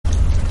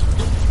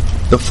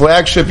the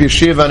flagship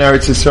yeshiva in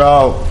Eretz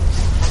Yisrael,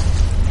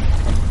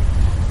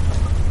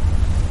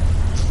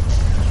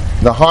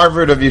 the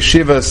Harvard of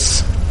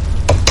yeshivas,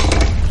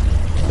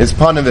 is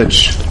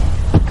Panovich.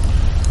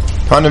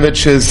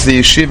 Panovich is the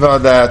yeshiva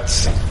that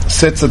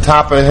sits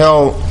atop a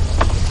hill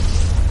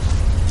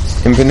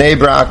in Bnei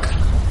Brak,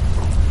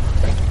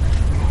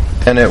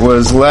 and it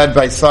was led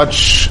by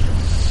such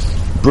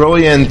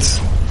brilliant,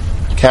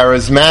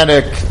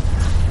 charismatic,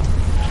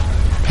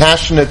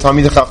 passionate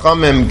Talmidei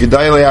Chachamim,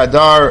 Gedolei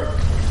Hadar,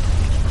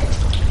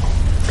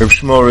 Rav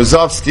Shmuel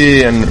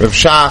Rozovsky and Rav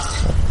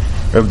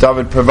Shach, Rav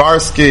David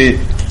Povarsky,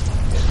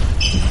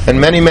 and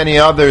many, many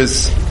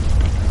others,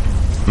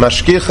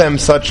 Mashkichem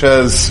such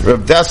as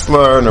Rav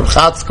Dessler and Rav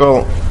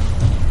Chatzkel,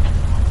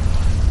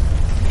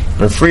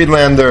 Rav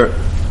Friedlander.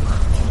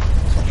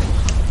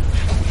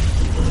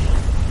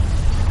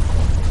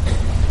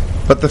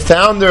 But the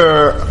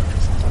founder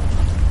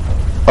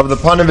of the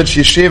Panovich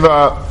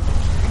Yeshiva,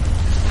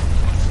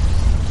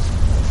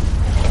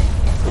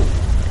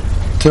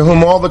 to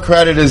whom all the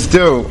credit is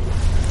due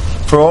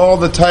for all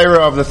the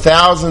Torah of the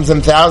thousands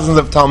and thousands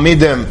of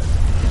Talmidim,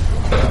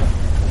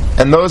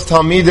 and those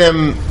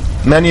Talmidim,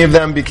 many of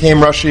them became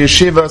Rosh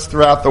Yeshivas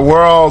throughout the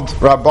world,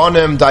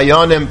 Rabbonim,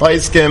 Dayanim,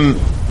 Paiskim,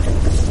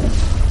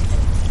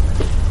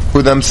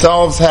 who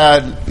themselves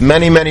had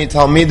many, many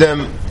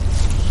Talmidim.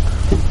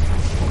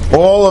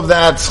 All of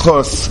that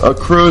schus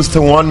accrues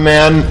to one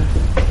man,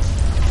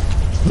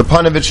 the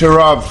Panovich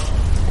Rav.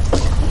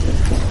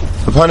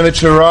 The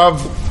Panovich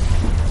Rav,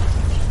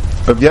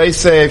 Rav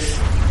Yosef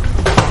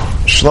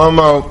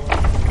Shlomo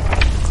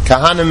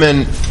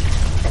Kahaneman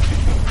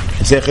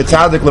Zecher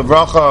Tzadik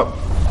Livracha,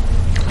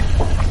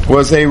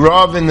 was a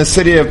Rav in the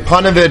city of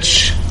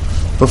Panovich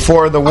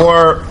before the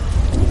war.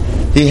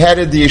 He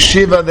headed the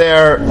yeshiva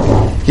there.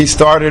 He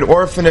started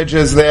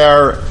orphanages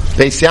there,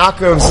 Beis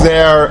Yaakov's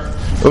there.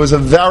 It was a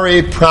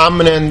very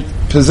prominent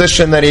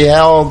position that he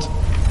held,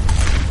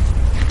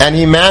 and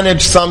he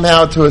managed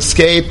somehow to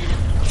escape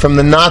from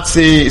the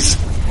Nazis,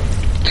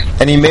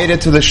 and he made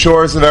it to the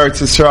shores of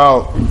Eretz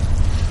Yisrael.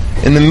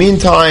 In the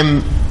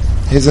meantime,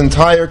 his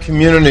entire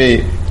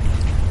community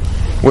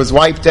was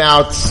wiped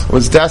out,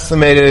 was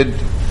decimated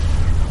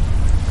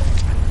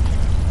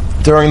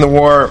during the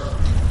war,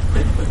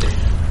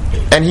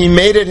 and he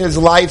made it his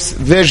life's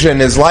vision,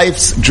 his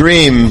life's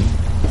dream,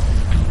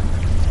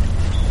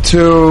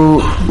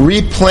 to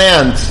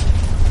replant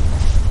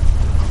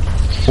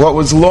what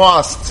was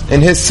lost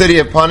in his city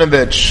of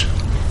Panovich.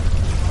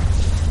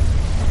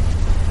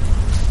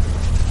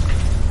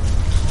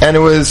 And it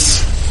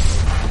was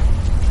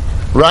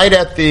right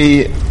at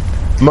the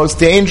most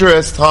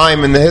dangerous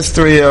time in the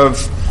history of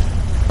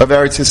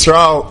Eretz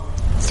Yisrael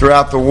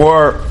throughout the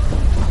war.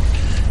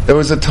 There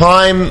was a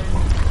time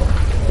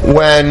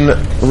when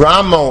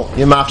Rommel,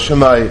 Yamach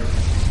Shemai,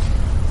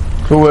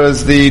 who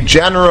was the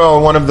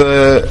general, one of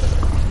the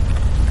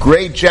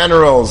great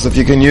generals, if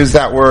you can use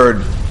that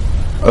word,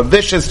 a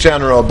vicious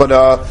general, but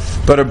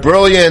a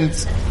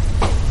brilliant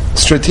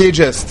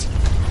strategist,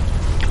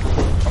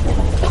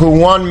 who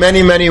won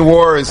many, many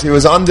wars. He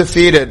was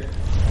undefeated,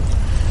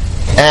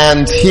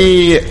 and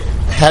he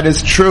had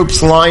his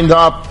troops lined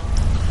up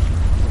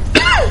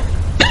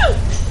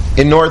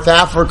in North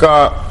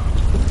Africa,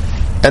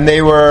 and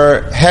they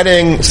were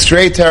heading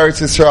straight to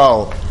Eretz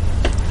Yisrael.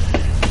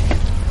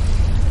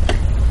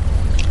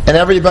 And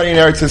everybody in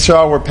Eretz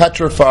Yisrael were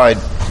petrified.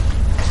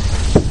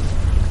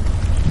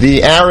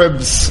 The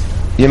Arabs,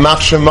 Yamach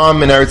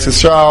Shemam in Eretz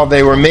Yisrael,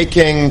 they were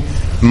making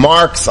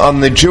marks on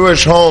the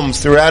Jewish homes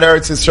throughout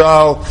Eretz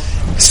Yisrael,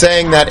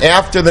 saying that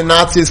after the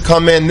Nazis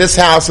come in, this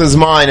house is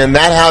mine and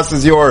that house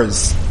is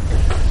yours.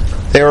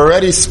 They were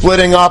already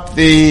splitting up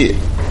the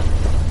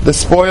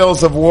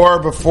spoils of war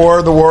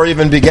before the war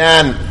even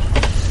began.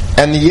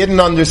 And the Yidden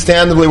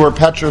understandably were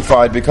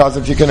petrified, because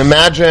if you can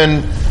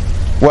imagine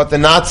what the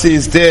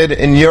Nazis did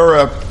in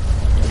Europe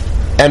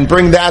and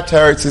bring that to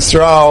Eretz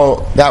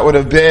Yisrael, that would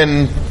have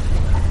been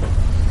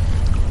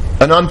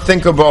an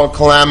unthinkable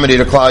calamity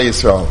to Klal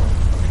Yisrael.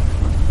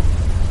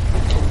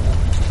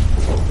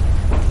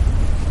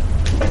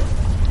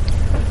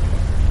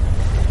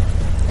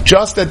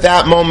 Just at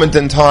that moment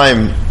in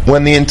time,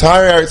 when the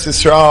entire Eretz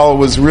Yisrael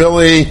was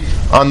really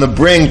on the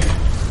brink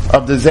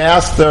of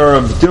disaster,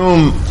 of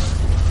doom,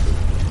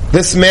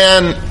 this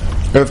man,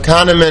 Rav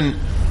Kahneman,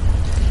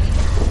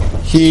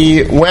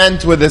 he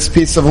went with this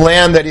piece of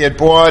land that he had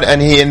bought, and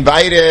he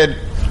invited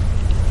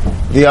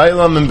the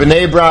Olam and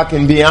Bnei Brak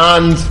and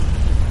beyond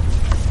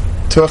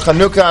to a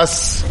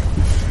Chanukas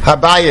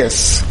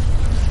Habayis.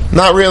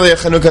 Not really a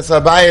Chanukas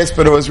Habayis,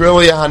 but it was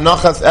really a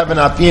Hanochas Even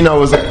Apino. It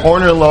was a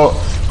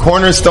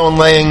cornerstone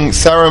laying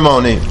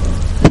ceremony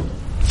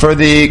for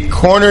the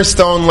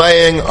cornerstone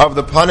laying of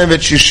the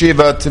Panovich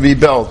Yeshiva to be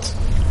built.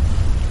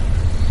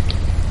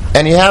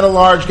 And he had a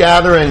large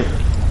gathering.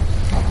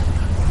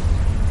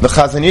 The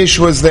Chazon Ish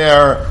was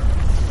there,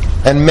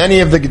 and many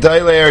of the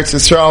Gedolei Eretz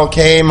Yisrael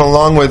came,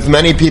 along with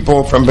many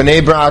people from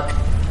Bnei Brak.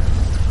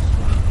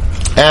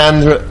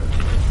 And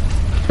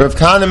Rav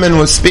Kahneman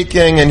was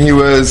speaking, and he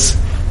was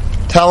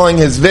telling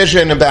his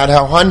vision about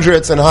how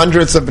hundreds and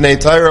hundreds of Bnei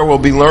Torah will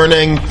be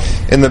learning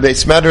in the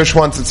Beis Medrash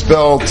once it's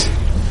built,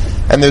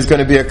 and there's going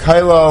to be a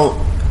kollel,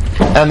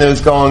 and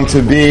there's going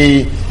to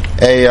be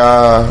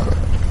a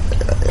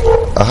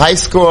high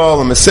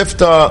school, a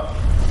Mesivta,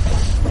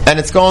 and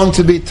it's going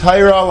to be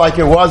Torah like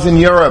it was in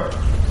Europe,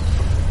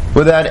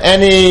 without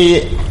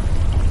any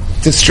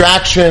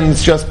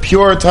distractions, just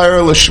pure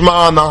Torah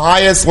Lishma on the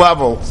highest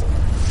levels.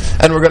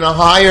 And we're going to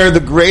hire the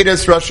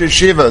greatest Rosh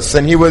Yeshivas.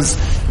 And he was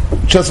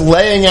just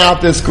laying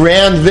out this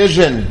grand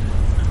vision.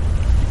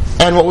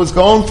 And what was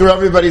going through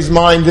everybody's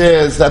mind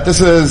is that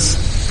this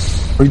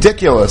is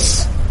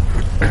ridiculous.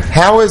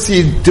 How is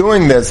he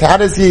doing this? How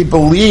does he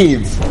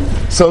believe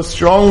so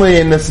strongly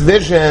in this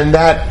vision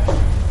that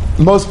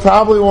most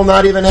probably will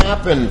not even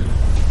happen?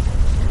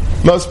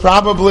 Most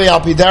probably, Al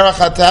Pi Derech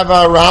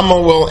HaTeva,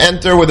 Rama will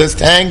enter with his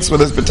tanks,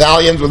 with his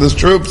battalions, with his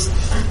troops,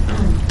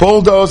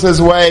 bulldoze his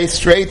way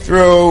straight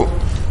through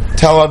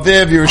Tel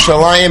Aviv,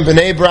 Yerushalayim,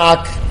 Bnei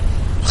Brak,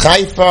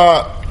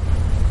 Haifa.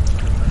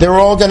 They're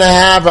all going to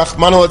have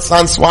Rachmana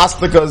litzlan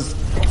swastikas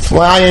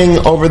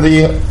flying over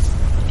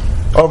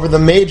the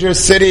major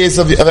cities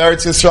of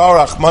Eretz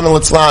Yisrael, Rachmana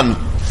litzlan.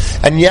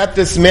 And yet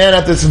this man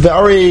at this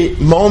very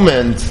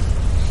moment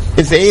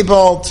is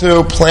able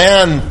to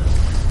plan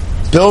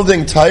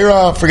building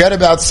Torah, forget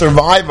about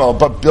survival,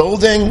 but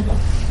building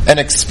and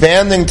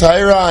expanding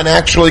Torah and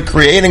actually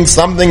creating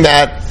something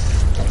that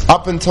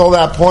up until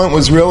that point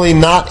was really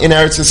not in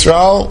Eretz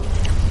Yisrael.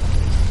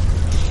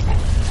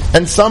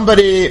 And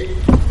somebody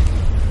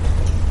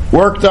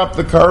worked up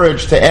the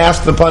courage to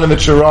ask the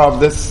Panovich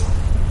Rav this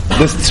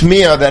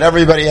tmiyah that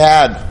everybody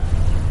had.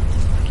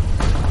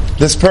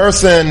 This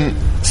person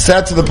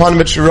said to the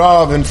Panovich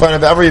Rav in front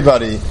of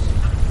everybody,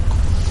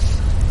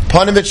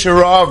 Panovich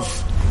Rav,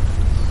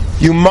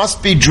 you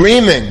must be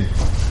dreaming.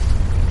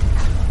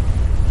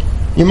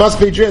 You must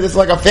be dreaming. This is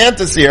like a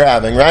fantasy you're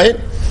having, right?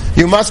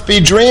 You must be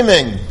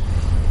dreaming.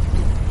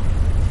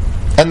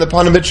 And the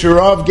Panovich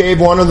Rav gave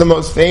one of the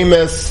most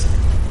famous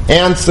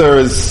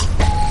answers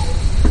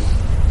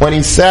when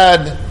he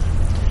said,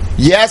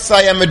 yes,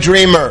 I am a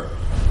dreamer.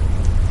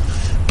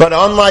 But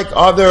unlike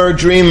other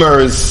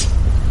dreamers,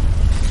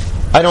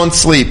 I don't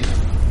sleep.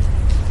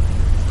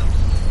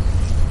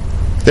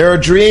 There are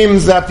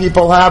dreams that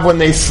people have when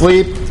they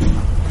sleep,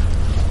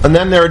 and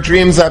then there are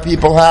dreams that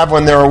people have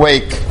when they're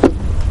awake.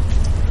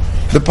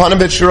 The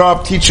Panovich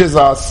Rav teaches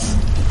us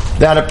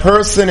that a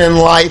person in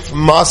life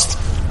must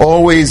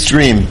always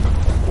dream.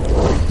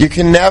 You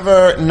can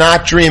never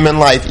not dream in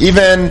life,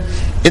 even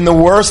in the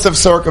worst of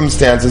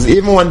circumstances,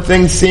 even when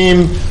things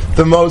seem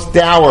the most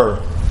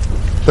dour,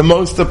 the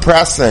most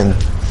depressing,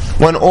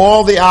 when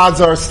all the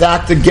odds are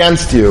stacked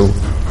against you,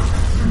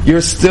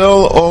 you're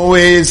still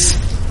always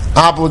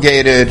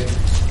obligated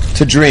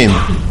to dream.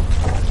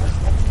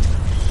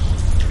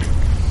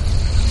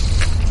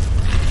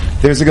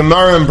 There's a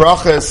Gemara in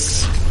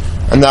Brachos,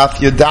 and Daf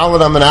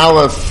Yudalad Amud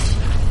Aleph.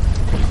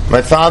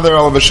 My father,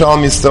 Olav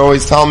Shalom, used to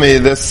always tell me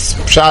this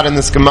pshat in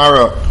this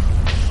Gemara.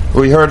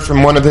 We heard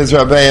from one of his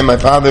rabbeim. My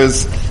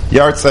father's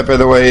yahrzeit, by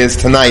the way, is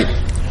tonight.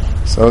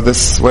 So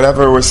this,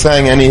 whatever we're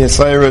saying, any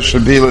Hisayra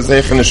should be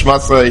L'zeich and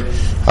Nishmatzai,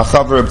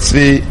 Hachavar of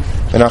Tzvi,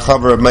 and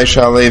Hachavar of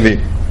Moshe Alevi.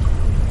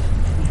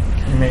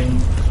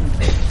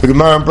 The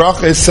Gemara in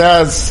Brachos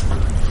says,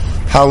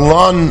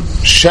 Halon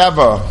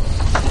Sheva,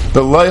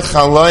 B'loich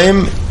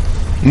Halayim,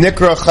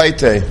 Nikra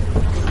Chayte.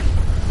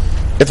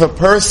 If a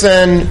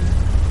person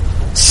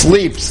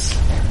sleeps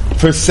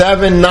for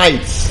 7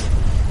 nights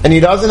and he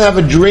doesn't have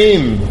a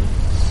dream,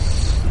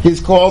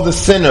 he's called a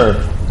sinner.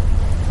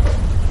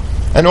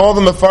 And all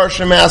the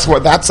Mefarshim ask,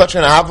 what, that's such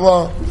an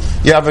avla?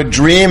 You have a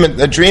dream,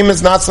 and a dream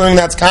is not something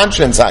that's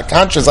conscious.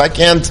 I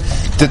can't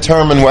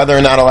determine whether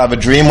or not I'll have a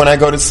dream when I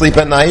go to sleep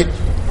at night.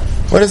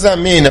 What does that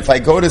mean? If I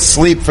go to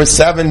sleep for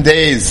 7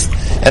 days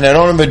and I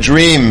don't have a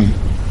dream,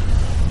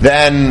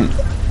 then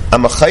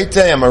I'm a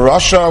chayte, I'm a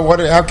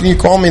rasha. How can you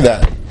call me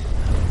that?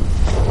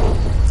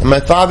 And my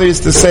father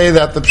used to say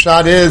that the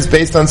pshat is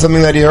based on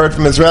something that he heard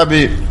from his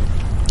Rebbe.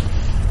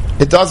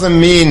 It doesn't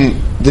mean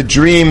the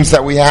dreams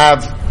that we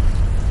have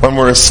when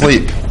we're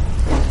asleep.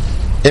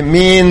 It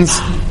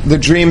means the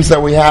dreams that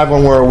we have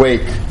when we're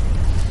awake.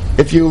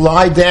 If you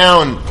lie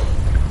down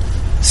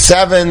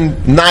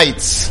 7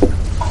 nights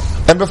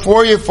and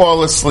before you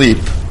fall asleep,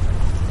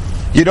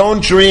 you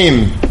don't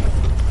dream,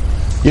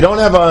 you don't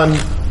have an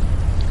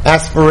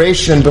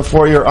aspiration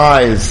before your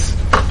eyes,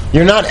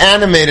 you're not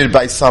animated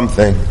by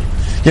something,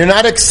 you're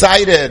not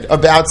excited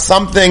about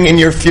something in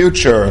your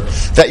future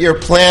that you're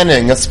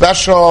planning, a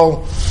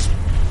special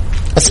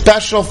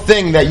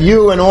thing that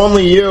you and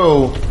only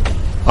you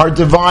are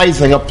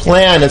devising, a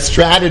plan, a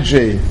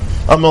strategy,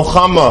 a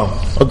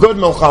milchama, a good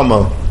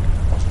milchama.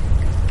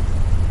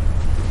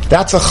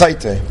 That's a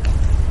chayte.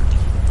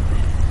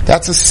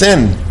 That's a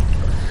sin.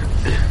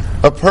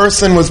 A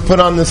person was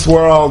put on this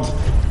world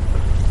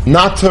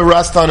not to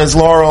rest on his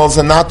laurels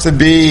and not to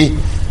be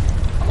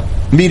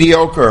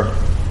mediocre.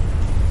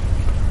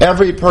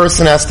 Every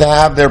person has to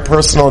have their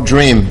personal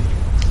dream.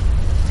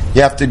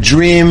 You have to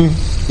dream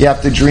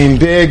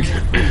big,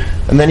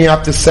 and then you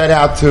have to set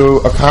out to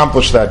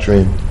accomplish that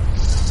dream.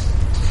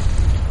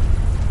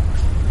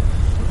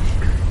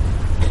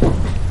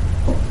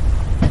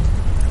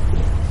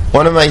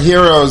 One of my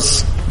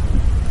heroes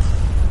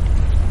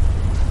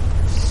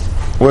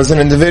was an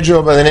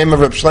individual by the name of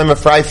Reb Shlomo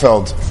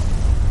Freifeld.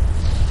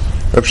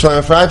 Reb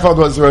Shlomo Freifeld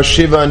was a Rosh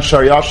Yeshiva in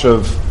Shar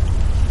Yashuv,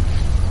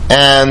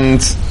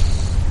 and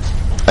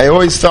I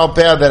always felt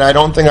bad that I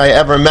don't think I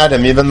ever met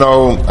him, even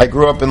though I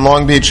grew up in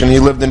Long Beach and he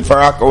lived in Far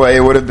Rockaway. It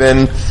would have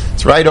been,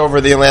 it's right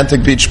over the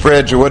Atlantic Beach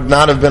Bridge. It would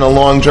not have been a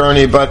long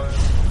journey, but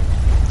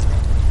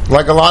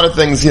like a lot of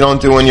things you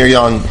don't do when you're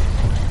young.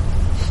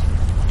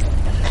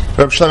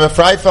 Reb Shlomo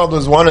Freifeld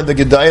was one of the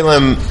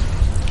Gedalim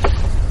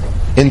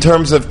in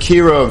terms of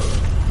Kiruv.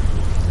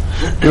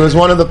 He was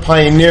one of the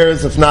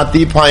pioneers, if not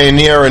the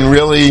pioneer, in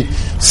really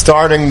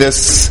starting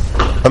this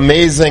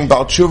amazing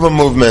Baal Tshuva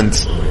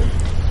movement.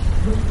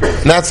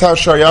 And that's how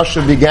Shar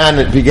Yashuv began.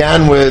 It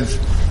began with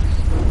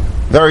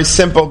very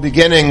simple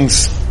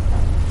beginnings.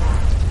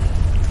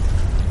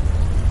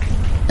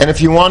 And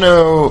if you want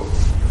to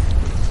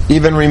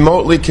even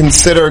remotely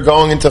consider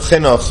going into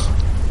chinuch,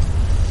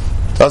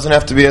 it doesn't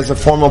have to be as a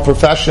formal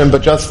profession,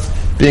 but just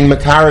being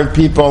makarev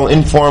people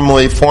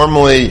informally,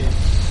 formally,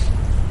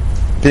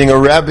 being a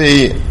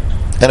rebbe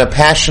and a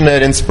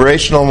passionate,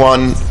 inspirational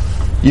one,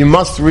 you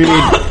must read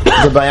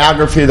the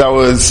biography that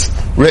was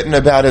written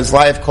about his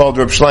life called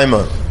Reb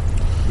Shlomo.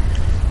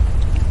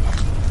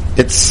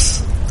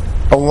 It's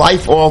a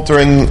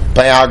life-altering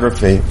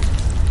biography.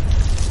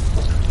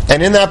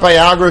 And in that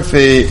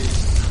biography,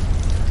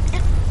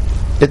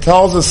 it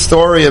tells a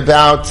story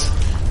about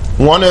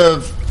one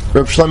of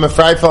Reb Shlomo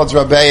Freifeld's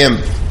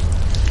Rabbeim.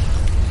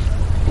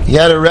 He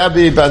had a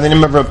Rebbe by the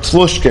name of Reb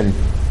Tlushkin.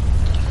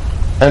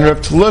 And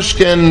Reb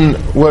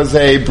Tlushkin was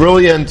a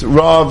brilliant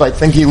Rav. I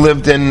think he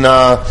lived in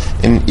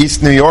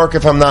East New York,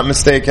 if I'm not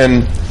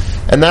mistaken.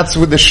 And that's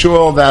with the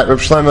shul that Reb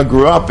Shlomo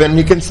grew up in.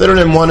 He considered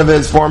him one of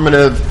his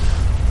formative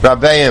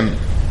Rabbeim.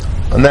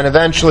 And then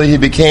eventually he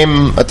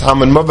became a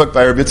Talmud Muvak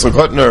by Rabbi Yitzchak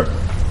Hutner.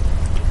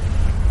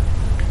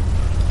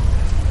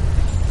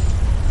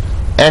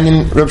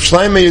 And Reb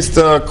Shlomo used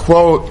to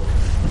quote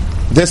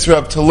this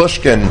Reb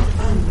Tlushkin.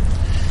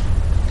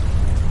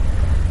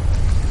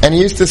 And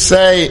he used to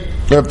say,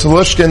 Reb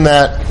Tlushkin,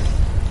 that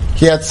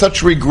he had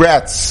such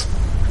regrets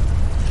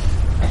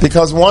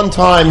because one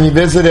time he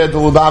visited the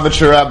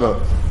Lubavitcher Rebbe,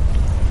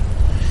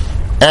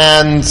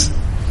 and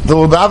the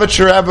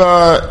Lubavitcher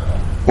Rebbe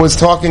was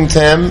talking to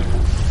him,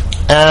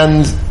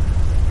 and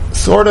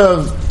sort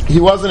of he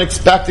wasn't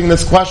expecting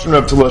this question,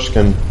 Reb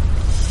Tlushkin.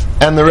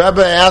 And the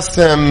Rebbe asked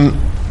him,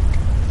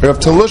 Reb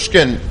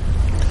Tlushkin,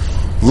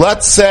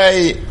 let's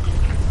say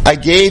I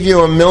gave you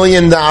 $1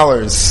 million.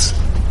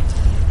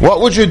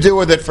 What would you do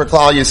with it for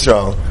Klal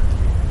Yisrael?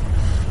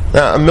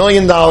 Now, $1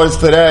 million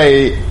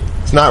today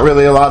is not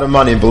really a lot of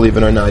money, believe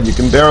it or not. You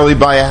can barely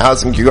buy a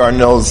house in Kew Garden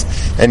Hills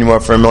anymore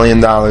for $1 million.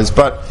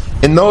 But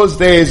in those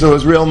days, it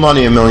was real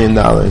money, $1 million.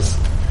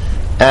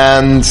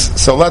 And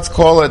so let's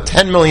call it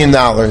 $10 million.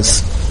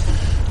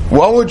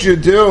 What would you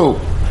do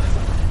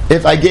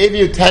if I gave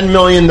you $10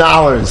 million?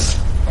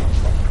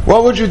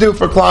 What would you do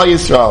for Klal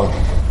Yisrael?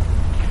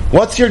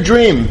 What's your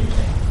dream?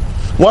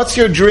 What's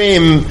your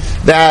dream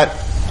that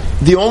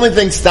the only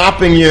thing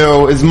stopping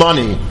you is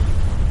money?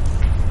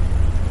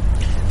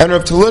 And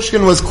Reb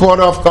Tlushkin was caught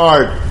off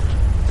guard.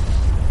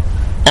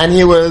 And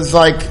he was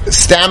like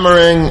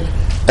stammering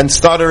and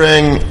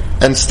stuttering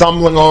and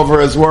stumbling over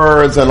his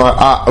words, and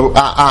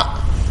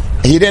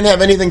he didn't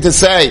have anything to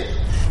say.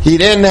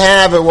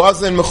 It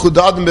wasn't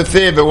mechudadim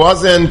befiv, it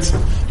wasn't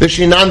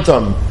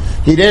vishinantam.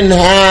 He didn't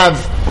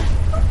have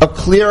a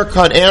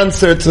clear-cut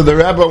answer to the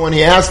Rebbe when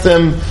he asked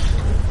him,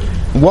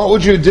 what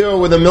would you do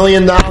with $1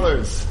 million?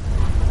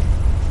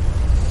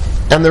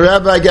 And the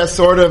Rebbe, I guess,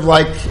 sort of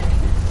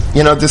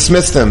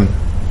dismissed him.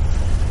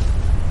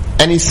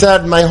 And he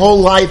said, my whole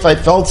life I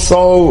felt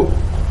so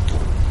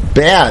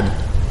bad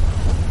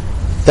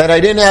that I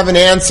didn't have an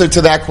answer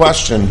to that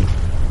question.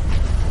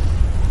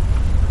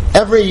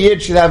 Every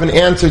Yid should have an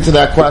answer to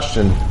that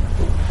question.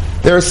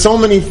 There are so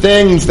many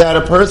things that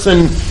a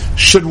person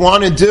should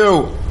want to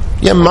do.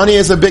 Yeah, money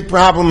is a big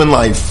problem in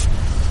life.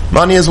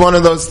 Money is one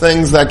of those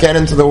things that get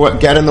in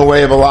the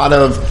way of a lot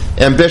of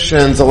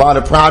ambitions, a lot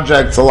of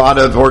projects, a lot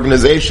of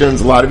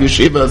organizations, a lot of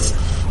yeshivas,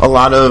 a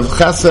lot of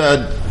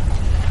chesed.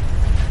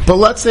 But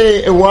let's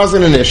say it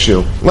wasn't an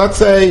issue. Let's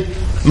say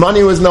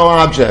money was no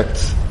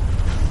object.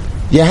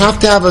 You have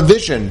to have a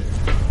vision.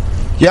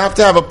 You have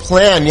to have a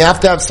plan. You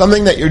have to have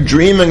something that you're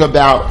dreaming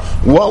about.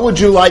 What would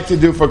you like to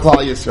do for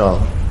Klal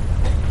Yisrael?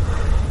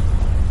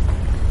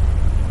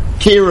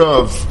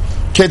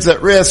 Kiruv, Kids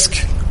at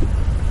Risk,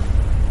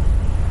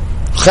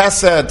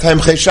 Chesed,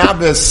 Tamchei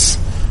Shabbos,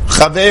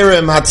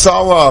 Chaverim,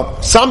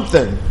 Hatzalah,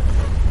 something.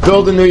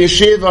 Build a new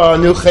yeshiva, a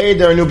new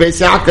cheder, a new Beis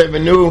Yaakov, a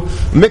new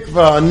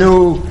mikvah, a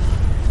new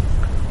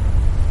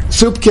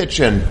soup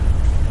kitchen.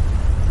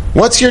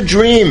 What's your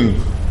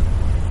dream?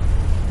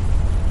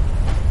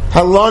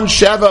 Halon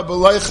Sheva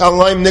B'loy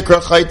Chaloim Nikra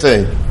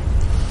Chayte.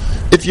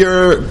 If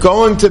you're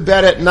going to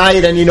bed at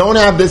night and you don't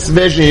have this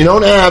vision, you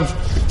don't have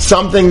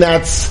something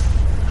that's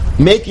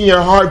making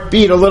your heart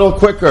beat a little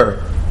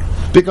quicker,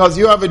 because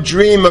you have a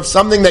dream of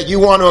something that you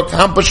want to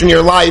accomplish in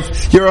your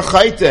life, you're a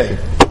chayte.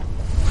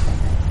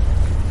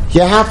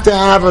 You have to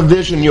have a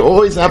vision. You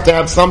always have to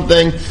have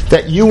something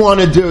that you want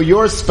to do,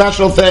 your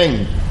special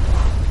thing.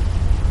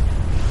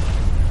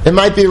 It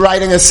might be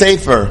writing a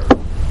sefer.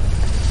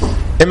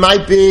 It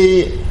might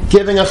be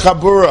giving a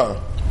chabura.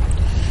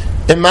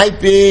 It might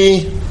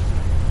be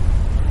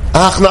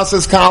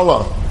achnasas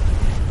kala.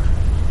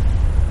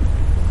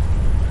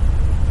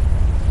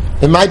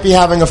 It might be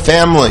having a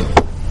family,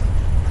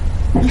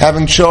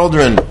 having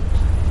children,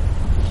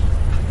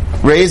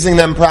 raising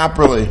them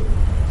properly.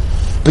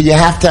 But you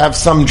have to have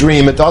some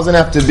dream. It doesn't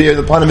have to be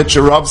the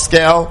Panovich Rav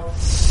scale,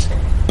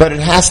 but it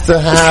has to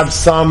have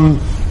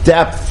some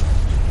depth,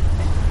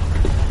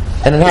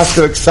 and it has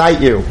to excite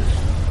you.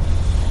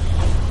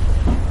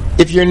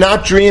 If you're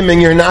not dreaming,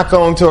 you're not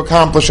going to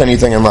accomplish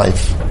anything in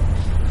life.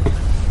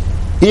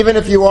 Even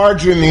if you are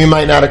dreaming, you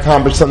might not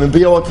accomplish something, but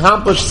you'll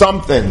accomplish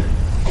something.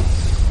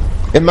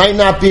 It might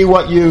not be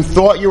what you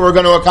thought you were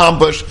going to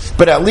accomplish,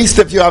 but at least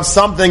if you have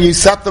something, you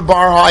set the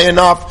bar high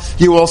enough,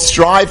 you will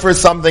strive for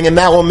something, and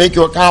that will make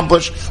you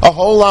accomplish a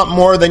whole lot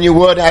more than you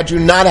would had you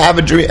not had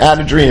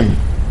a dream.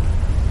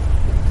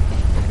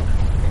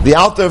 The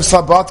Alter of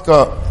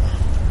Slobodka,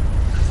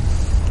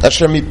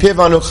 Asher mipiv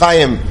anu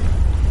chayim,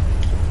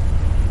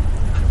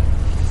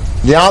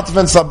 the Alter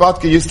of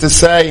Slobodka used to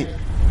say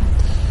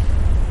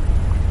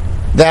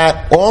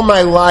that all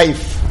my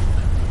life,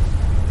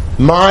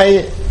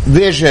 my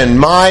vision,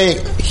 my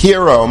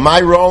hero, my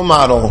role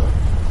model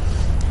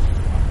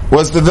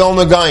was the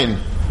Vilna Gaon.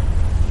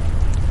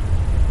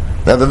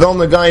 Now the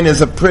Vilna Gaon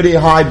is a pretty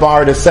high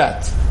bar to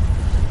set.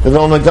 The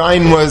Vilna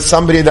Gaon was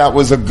somebody that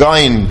was a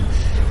Gaon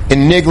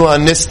in Nigla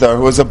and Nistar,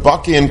 who was a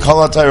Baki in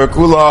Kala Torah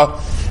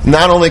Kula,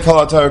 not only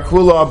Kala Torah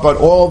Kula, but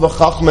all the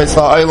Chachmes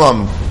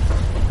HaOlam.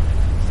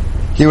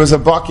 He was a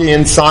Baki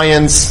in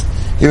science,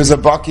 he was a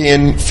Baki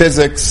in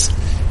physics,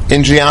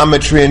 in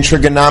geometry and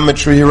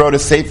trigonometry. He wrote a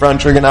sefer on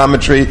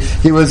trigonometry.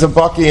 He was a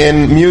baki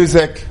in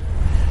music,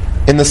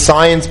 in the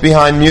science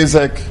behind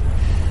music.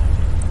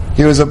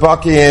 He was a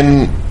baki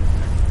in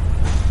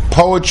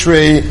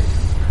poetry,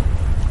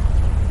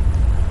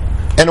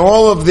 and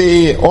all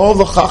the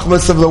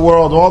chachmas of the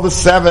world, all the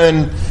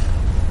 7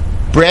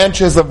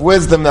 branches of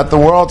wisdom that the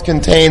world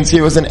contains.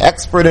 He was an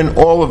expert in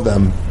all of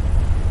them.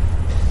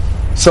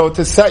 So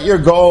to set your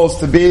goals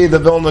to be the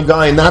Vilna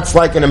Gaon, that's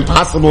like an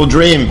impossible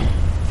dream.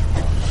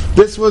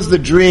 This was the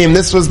dream,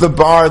 this was the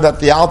bar that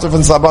the Alter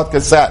von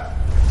Slobodka set.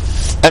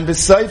 And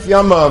B'Seif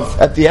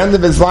Yamav, at the end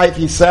of his life,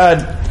 he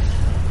said,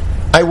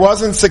 I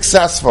wasn't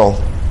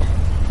successful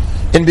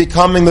in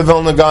becoming the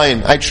Vilna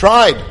Gaon. I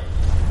tried,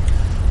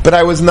 but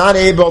I was not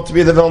able to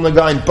be the Vilna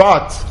Gaon.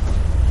 But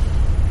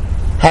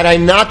had I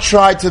not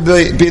tried to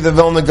be the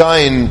Vilna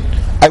Gaon,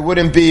 I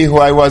wouldn't be who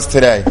I was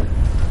today.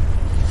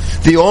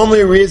 The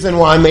only reason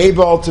why I'm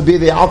able to be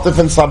the Alter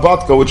von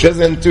Slobodka, which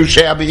isn't too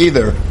shabby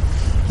either,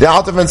 the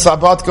Alter von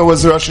Slobodka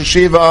was the Rosh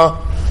Hashiva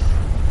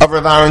of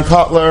Rav Aaron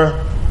Kotler,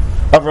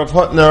 of Rav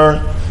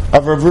Hutner,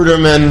 of Rav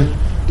Ruderman,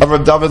 of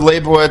Rav David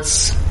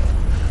Leibowitz,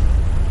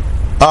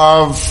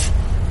 of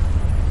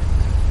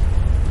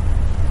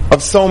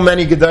so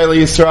many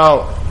Gedolei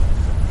Yisrael,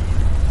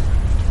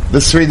 the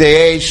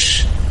Sridei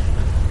Eish,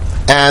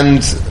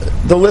 and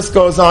the list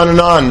goes on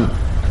and on.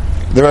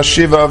 The Rosh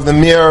Hashiva of the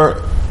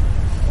Mir,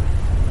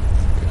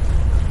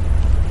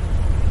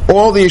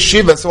 all the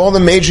yeshivas, all the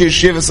major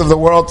yeshivas of the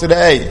world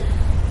today,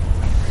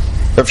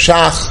 Rav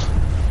Shach,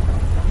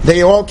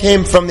 they all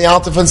came from the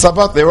Alter von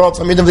Slobodka. They were all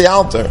Talmidim of the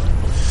Alter.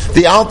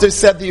 The Alter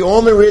said the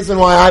only reason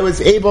why I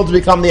was able to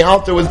become the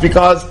Alter was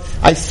because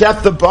I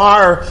set the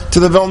bar to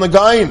the Vilna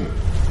Gaon.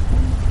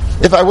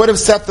 If I would have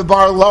set the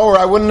bar lower,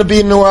 I wouldn't have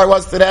been who I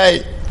was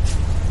today.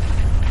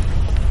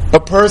 A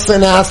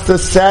person has to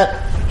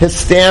set his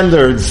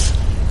standards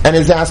and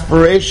his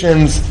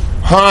aspirations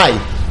high.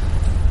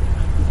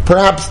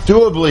 Perhaps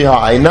doably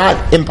high,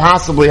 not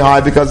impossibly high,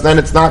 because then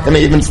it's not going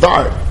to even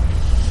start.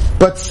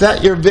 But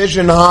set your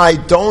vision high.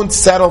 Don't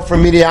settle for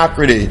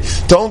mediocrity.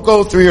 Don't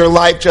go through your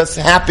life just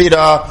happy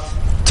to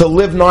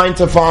live 9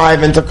 to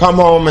 5 and to come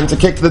home and to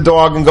kick the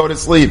dog and go to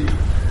sleep.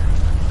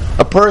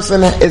 A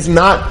person is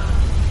not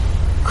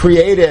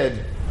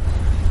created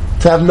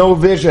to have no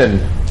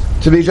vision,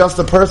 to be just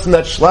a person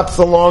that schleps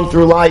along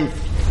through life.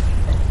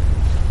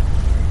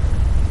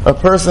 A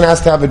person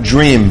has to have a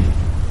dream.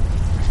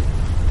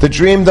 The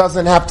dream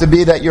doesn't have to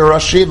be that you're a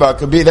Shiva. It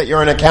could be that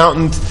you're an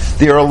accountant,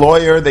 that you're a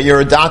lawyer, that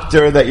you're a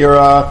doctor, that you're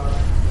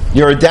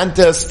a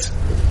dentist.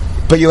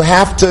 But you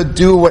have to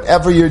do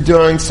whatever you're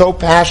doing so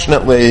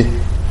passionately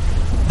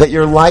that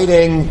you're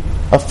lighting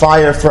a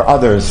fire for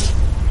others.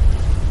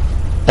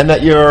 And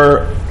that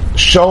you're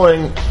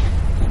showing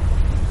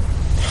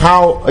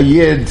how a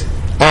Yid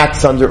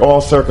acts under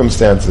all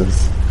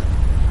circumstances.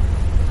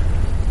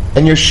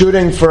 And you're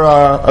shooting for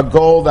a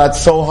goal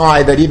that's so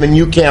high that even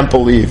you can't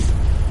believe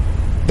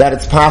that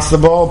it's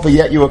possible, but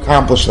yet you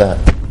accomplish that.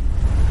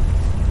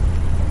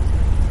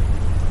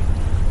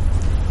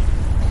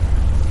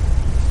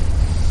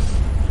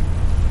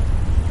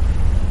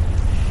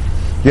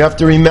 You have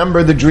to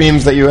remember the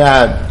dreams that you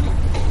had.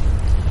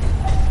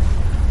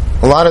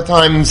 A lot of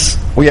times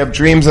we have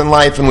dreams in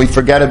life and we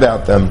forget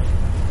about them.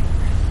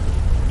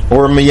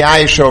 Or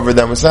miyayish over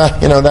them. We say,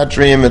 that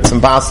dream, it's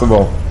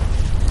impossible.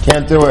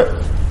 Can't do it.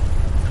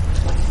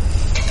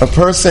 A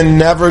person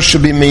never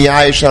should be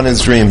miyayish on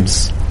his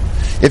dreams.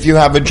 If you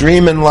have a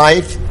dream in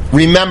life,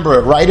 remember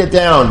it, write it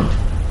down.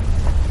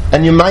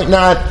 And you might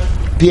not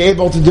be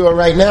able to do it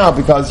right now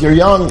because you're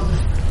young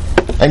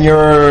and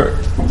you're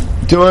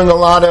doing a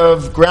lot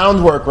of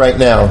groundwork right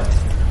now.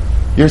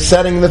 You're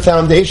setting the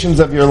foundations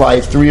of your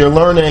life through your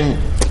learning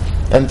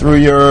and through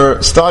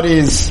your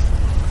studies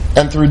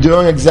and through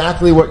doing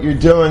exactly what you're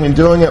doing and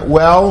doing it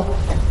well.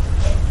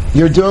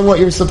 You're doing what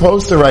you're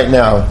supposed to right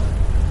now.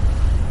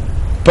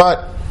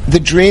 But the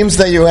dreams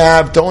that you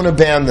have, don't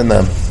abandon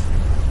them.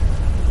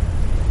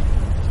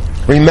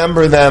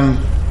 Remember them,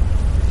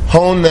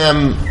 hone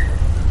them,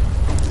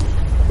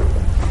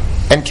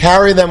 and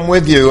carry them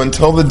with you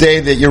until the day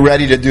that you're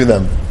ready to do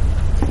them.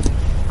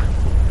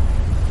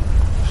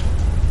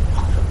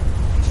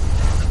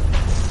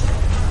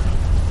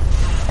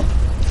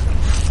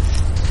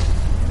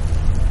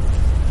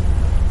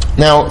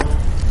 Now,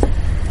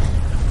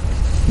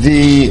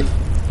 the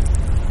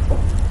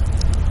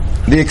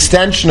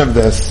extension of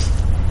this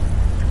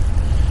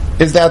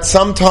is that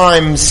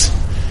sometimes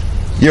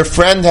your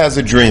friend has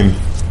a dream,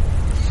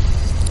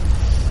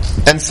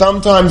 and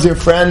sometimes your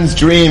friend's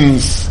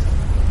dreams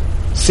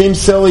seem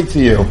silly to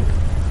you.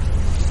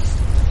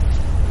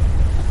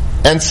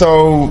 And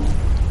so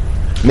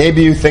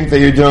maybe you think that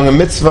you're doing a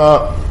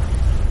mitzvah,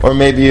 or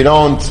maybe you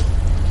don't,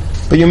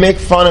 but you make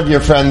fun of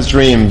your friend's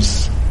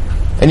dreams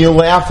and you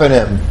laugh at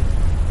him.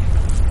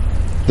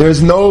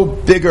 There's no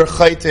bigger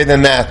chayte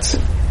than that.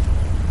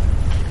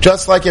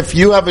 Just like if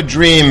you have a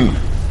dream,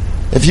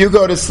 if you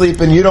go to sleep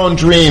and you don't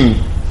dream,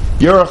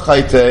 you're a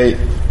chayte.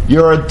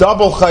 You're a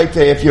double chayte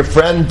if your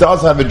friend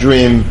does have a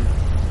dream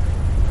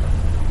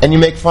and you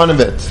make fun of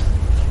it.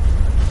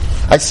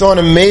 I saw an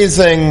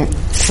amazing,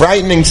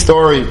 frightening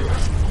story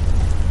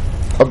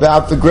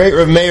about the great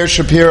Rav Meir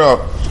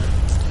Shapiro.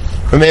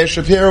 Rav Meir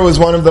Shapiro was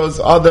one of those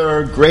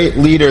other great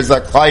leaders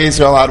that Klal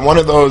Yisrael had, one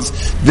of those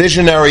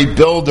visionary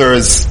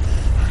builders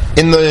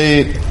in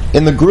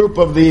the group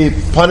of the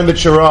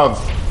Panovich Rav.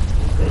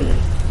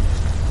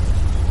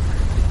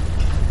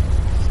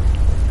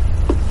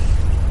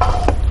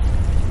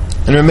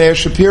 And Rav Meir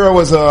Shapiro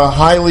was a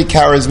highly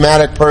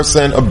charismatic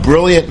person, a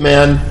brilliant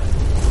man,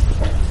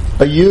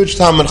 a huge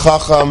Talmid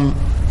Chacham,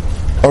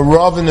 a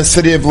Rav in the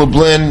city of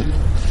Lublin.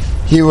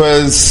 He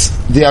was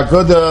the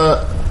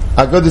Agudas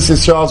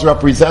Yisrael's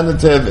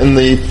representative in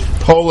the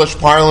Polish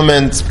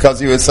parliament because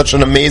he was such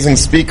an amazing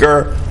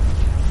speaker.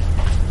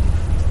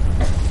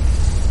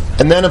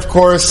 And then, of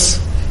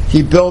course,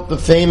 he built the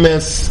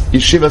famous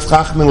Yeshivas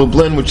Chachmei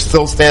Lublin, which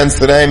still stands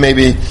today.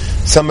 Maybe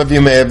some of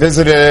you may have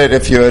visited it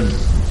if you had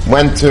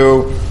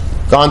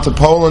gone to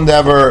Poland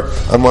ever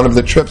on one of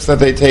the trips that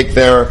they take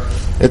there.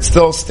 It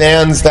still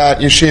stands, that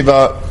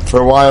yeshiva.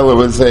 For a while it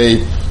was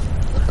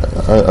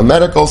a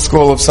medical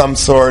school of some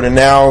sort, and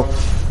now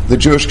the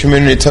Jewish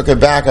community took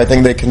it back. I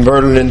think they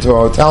converted it into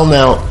a hotel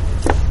now.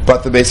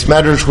 But the Beis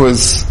Medrash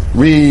was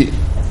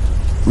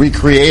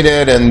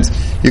recreated, and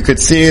you could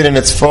see it in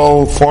its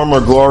full former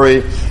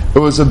glory. It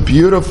was a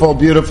beautiful,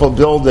 beautiful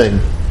building.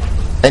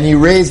 And he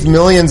raised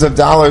millions of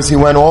dollars. He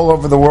went all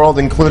over the world,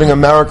 including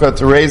America,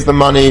 to raise the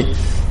money.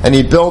 And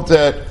he built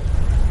it.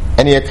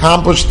 And he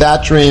accomplished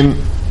that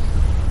dream.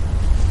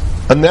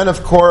 And then,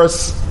 of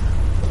course,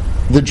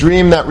 the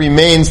dream that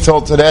remains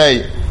till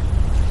today,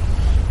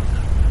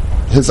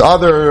 his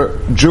other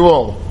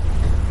jewel,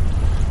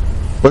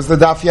 was the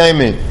Daf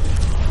Yomi.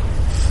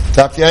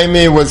 Daf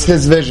Yomi was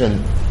his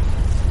vision.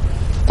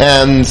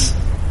 And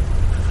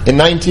in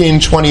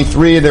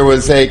 1923, there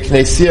was a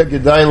Knessia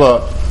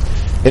Gedaila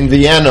in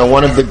Vienna,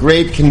 one of the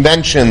great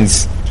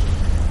conventions.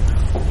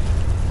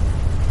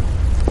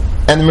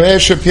 And Meir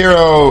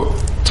Shapiro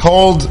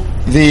told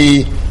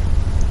the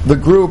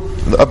group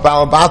of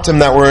Balabatim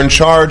that were in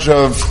charge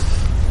of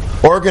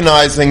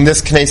organizing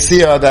this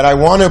Knessia that I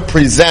want to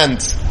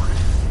present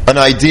an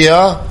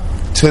idea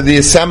to the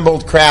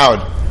assembled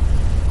crowd.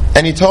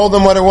 And he told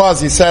them what it was.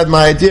 He said,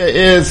 my idea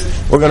is,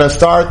 we're going to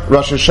start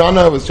Rosh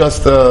Hashanah. It was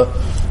just the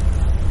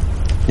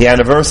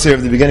anniversary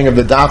of the beginning of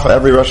the daf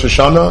every Rosh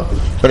Hashanah.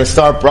 We're going to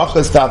start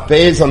Brachas Daf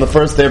Beis on the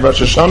first day of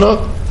Rosh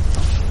Hashanah.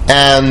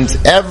 And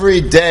every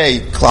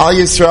day, Klal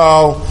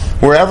Yisrael,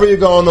 wherever you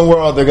go in the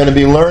world, they're going to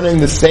be learning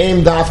the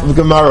same daf of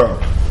Gemara.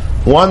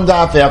 One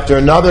daf after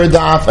another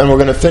daf, and we're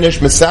going to finish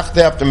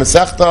Masechta after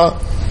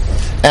Masechta.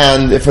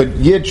 And if a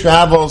Yid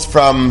travels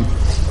from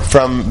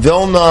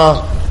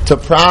Vilna to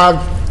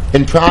Prague,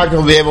 in Prague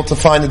he'll be able to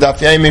find the Daf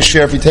Yomi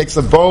Shir. If he takes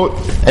a boat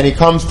and he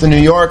comes to New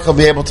York, he'll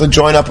be able to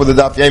join up with the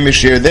Daf Yomi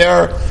Shir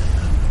there.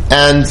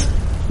 And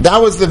that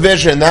was the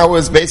vision. That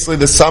was basically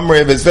the summary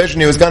of his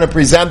vision. He was going to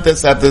present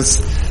this at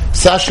this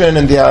session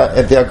at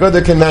the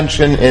Aguda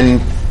convention in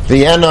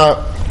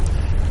Vienna.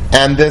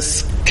 And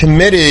this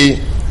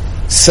committee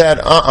said,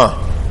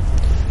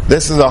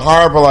 this is a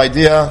horrible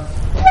idea.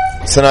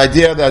 It's an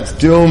idea that's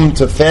doomed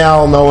to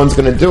fail. No one's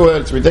going to do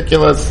it. It's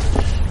ridiculous.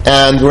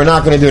 And we're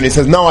not going to do it. He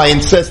says, no, I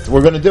insist.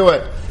 We're going to do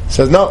it. He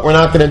says, no, we're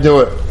not going to do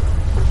it.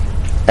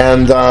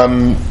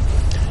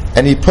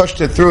 And he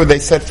pushed it through. They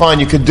said, fine,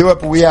 you could do it,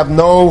 but we have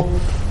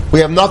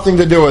nothing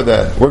to do with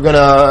it. We're going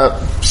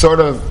to sort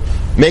of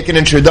make an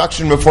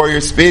introduction before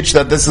your speech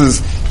that this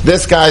is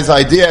this guy's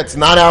idea. It's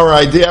not our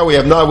idea. We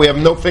have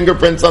no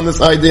fingerprints on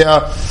this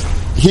idea.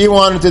 He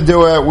wanted to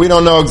do it. We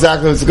don't know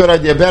exactly if it's a good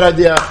idea, bad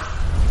idea.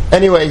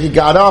 Anyway, he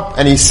got up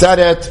and he said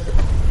it,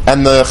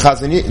 and the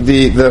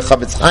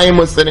Chavetz Chaim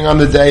was sitting on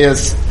the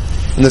dais.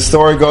 And the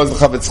story goes,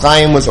 the Chavetz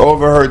Chaim was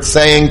overheard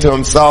saying to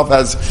himself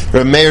as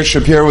Reb Meir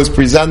Shapiro was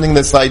presenting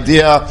this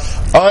idea,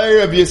 "Oy,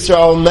 Reb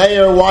Yisrael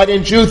Meir, why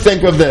didn't you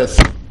think of this?"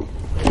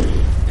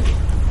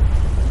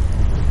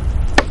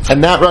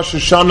 And that Rosh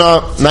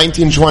Hashanah,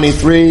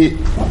 1923,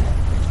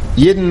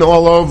 Yidden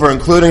all over,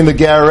 including the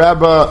Ger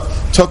Rebbe,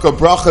 took a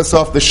brachas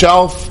off the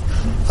shelf.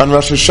 And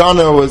Rosh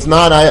Hashanah was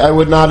not, I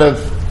would not have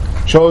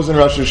chosen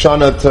Rosh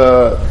Hashanah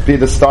to be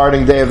the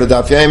starting day of the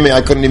Daf Yomi.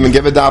 I couldn't even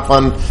give a daf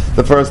on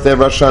the first day of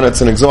Rosh Hashanah.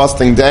 It's an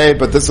exhausting day,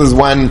 but this is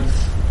when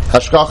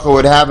Hashkacha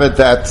would have it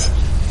that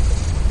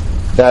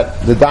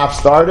the daf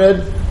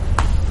started,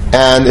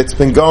 and it's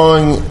been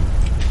going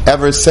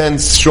ever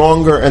since,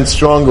 stronger and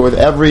stronger with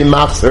every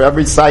machzor,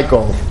 every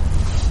cycle.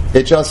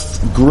 It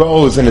just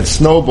grows and it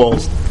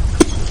snowballs.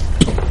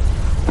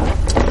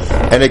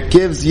 And it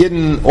gives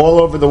Yidden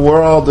all over the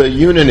world a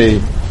unity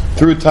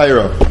through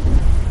Torah.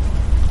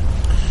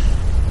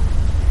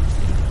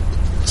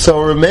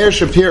 So Reb Meir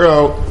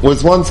Shapiro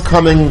was once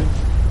coming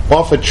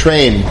off a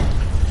train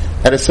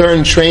at a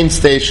certain train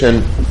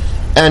station,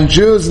 and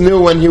Jews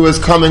knew when he was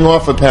coming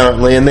off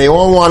apparently, and they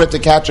all wanted to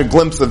catch a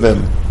glimpse of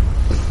him.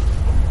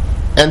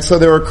 And so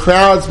there were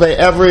crowds by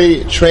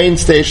every train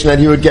station that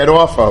he would get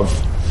off of,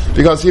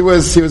 because he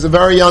was a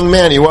very young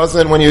man. He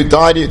wasn't, when he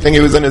died, you think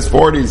he was in his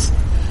 40s.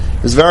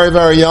 He was very,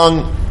 very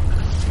young,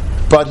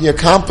 but he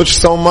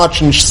accomplished so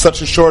much in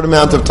such a short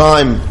amount of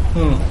time.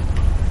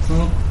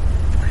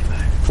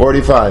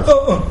 45,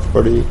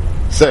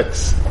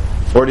 46,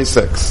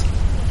 46.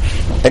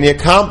 And he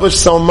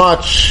accomplished so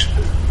much,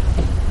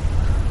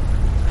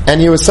 and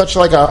he was such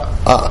like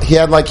he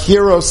had like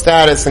hero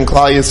status in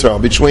Klal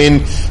Yisrael. Between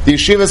the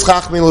Yeshivas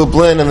Chachmei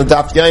Lublin and the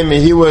Daf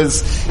Yomi,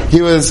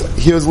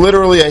 he was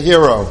literally a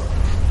hero.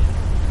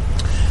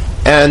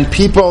 And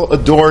people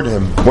adored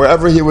him.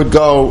 Wherever he would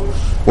go,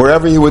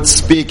 wherever he would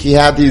speak, he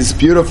had these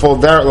beautiful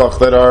vertlach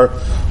that are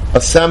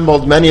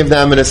assembled, many of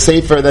them in a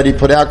sefer that he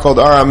put out called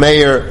Ara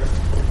Meir.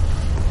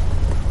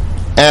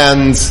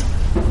 And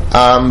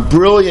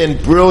brilliant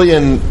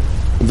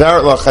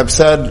vertlach. I've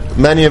said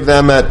many of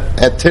them at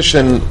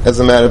Tishin, as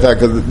a matter of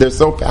fact, because they're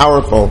so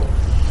powerful.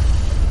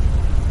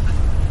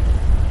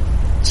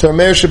 So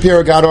Meir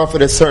Shapiro got off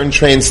at a certain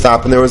train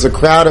stop, and there was a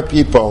crowd of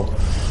people.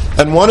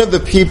 And one of the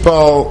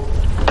people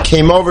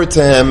came over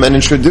to him and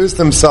introduced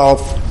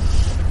himself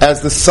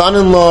as the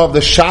son-in-law of the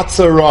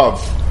Shatzer Rav.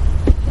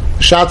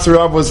 Shatzer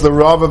Rav was the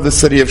Rav of the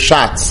city of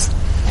Shatz.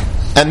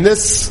 And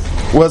this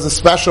was a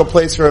special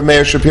place for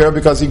Meir Shapiro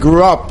because he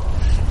grew up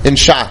in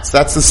Shatz.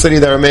 That's the city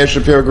that Meir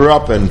Shapiro grew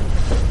up in.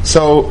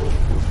 So,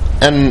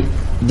 and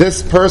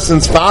this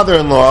person's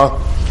father-in-law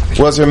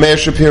was Meir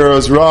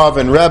Shapiro's Rav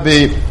and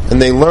Rebbe,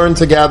 and they learned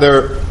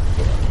together.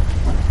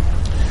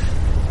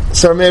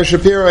 So Meir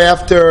Shapiro,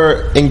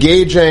 after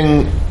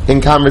engaging in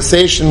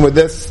conversation with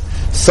this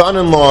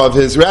son-in-law of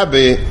his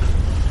Rebbe,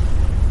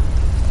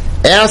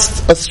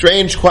 asked a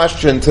strange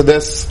question to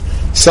this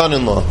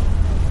son-in-law.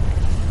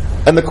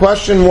 And the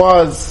question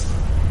was,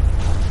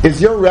 is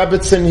your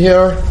Rebbetzin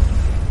here?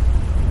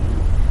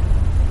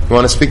 You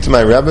want to speak to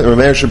my Rebbe?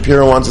 Meir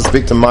Shapiro wants to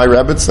speak to my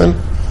Rebbetzin?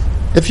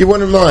 If you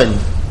wouldn't mind.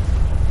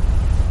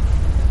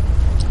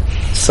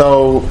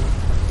 So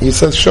he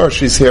says, sure,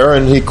 she's here,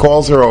 and he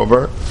calls her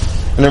over.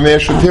 And Meir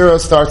Shapiro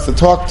starts to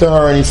talk to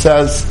her, and he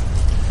says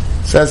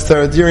to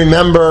her, do you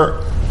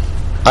remember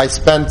I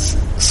spent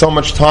so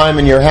much time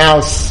in your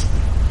house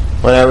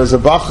when I was a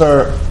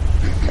bacher,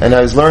 and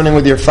I was learning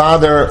with your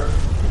father,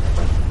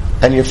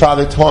 and your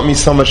father taught me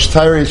so much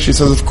Torah? She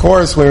says, of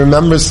course, we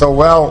remember so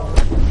well.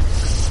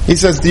 He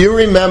says, do you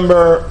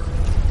remember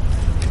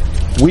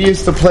we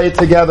used to play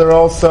together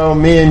also,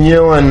 me and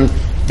you and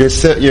your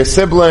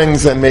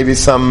siblings and maybe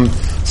some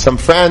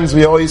friends?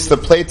 We all used to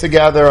play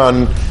together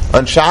on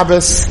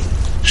Shabbos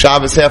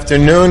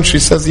afternoon. She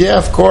says, yeah,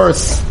 of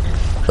course.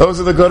 Those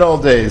are the good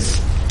old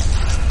days.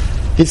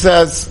 He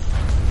says,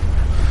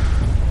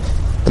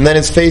 and then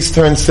his face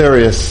turns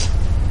serious.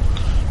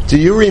 Do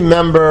you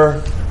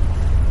remember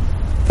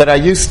that I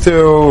used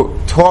to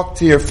talk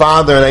to your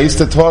father, and I used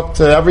to talk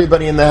to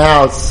everybody in the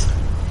house,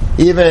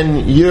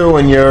 even you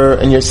and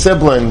your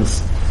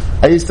siblings?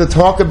 I used to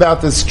talk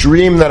about this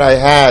dream that I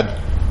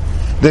had,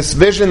 this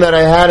vision that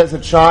I had as a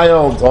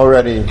child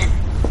already,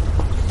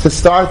 to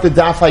start the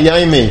Daf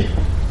Yomi.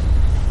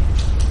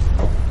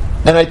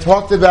 And I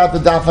talked about the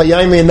Daf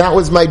Yomi, and that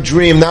was my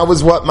dream. That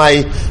was what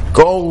my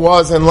goal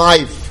was in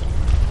life.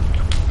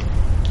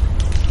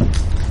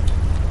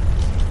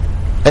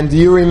 And do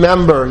you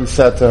remember, he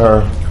said to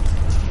her,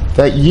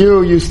 that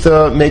you used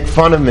to make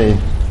fun of me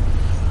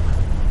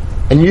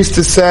and used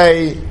to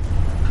say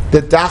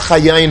the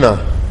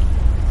dachayayna.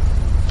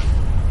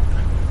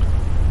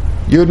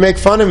 You would make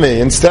fun of me.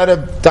 Instead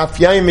of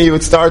dafyaymi, you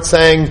would start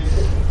saying,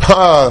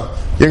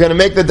 you're going to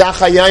make the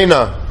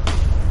dachayayna.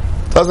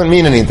 Doesn't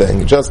mean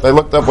anything. Just, I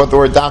looked up what the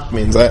word dak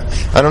means.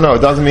 I don't know,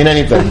 it doesn't mean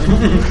anything.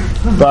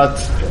 But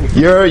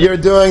you're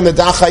doing the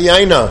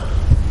dachayayna.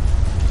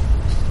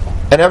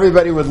 And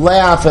everybody would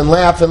laugh and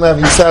laugh and laugh.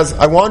 He says,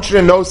 I want you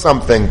to know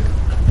something.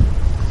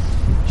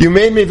 You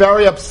made me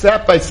very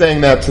upset by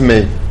saying that to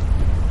me.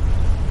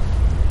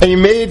 And you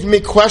made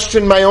me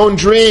question my own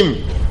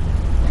dream.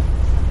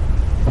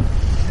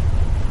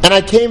 And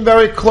I came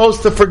very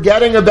close to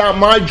forgetting about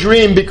my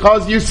dream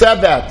because you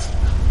said that.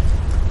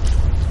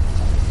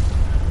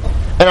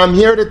 And I'm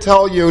here to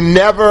tell you,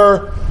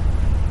 never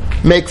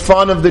make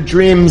fun of the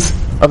dreams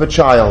of a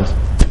child.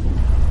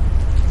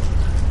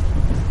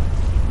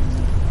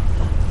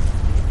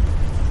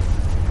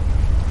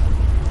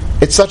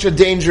 It's such a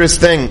dangerous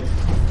thing.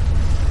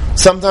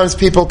 Sometimes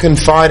people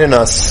confide in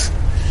us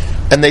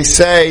and they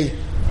say,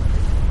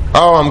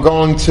 I'm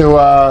going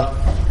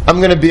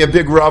to be a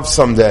big Rav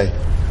someday.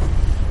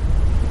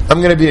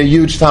 I'm going to be a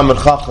huge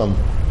Talmid Chacham.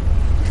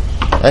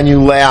 And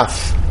you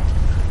laugh.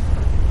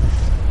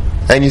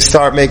 And you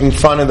start making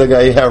fun of the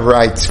guy. Yeah,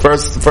 right.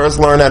 First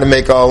learn how to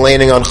make a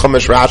laning on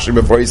Chumash Rashi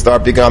before you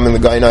start becoming the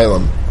guy in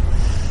Eilam.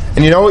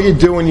 And you know what you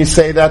do when you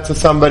say that to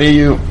somebody?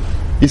 You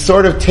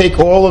sort of take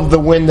all of the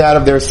wind out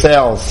of their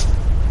sails.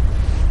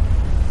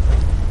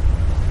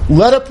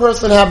 Let a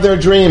person have their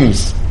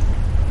dreams.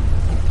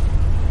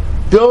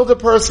 Build a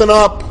person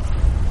up.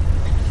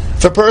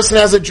 If a person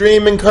has a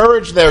dream,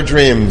 encourage their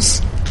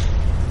dreams.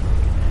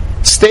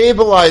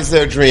 Stabilize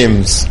their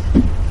dreams.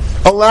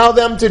 Allow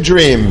them to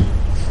dream.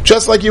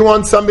 Just like you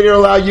want somebody to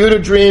allow you to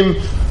dream,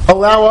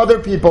 allow other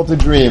people to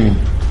dream.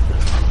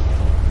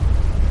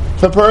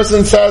 If a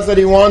person says that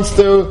he wants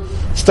to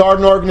start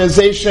an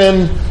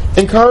organization,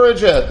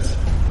 encourage it.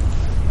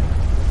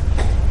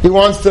 He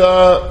wants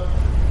to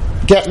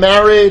get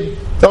married,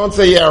 don't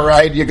say, yeah,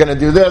 right, you're going to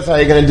do this, how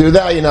are you going to do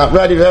that, you're not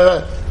ready.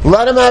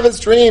 Let him have his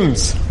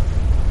dreams.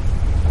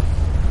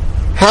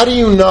 How do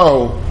you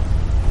know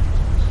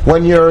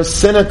when you're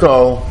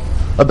cynical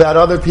about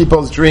other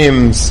people's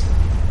dreams?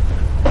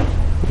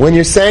 When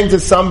you're saying to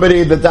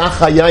somebody the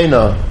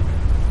dachayayna,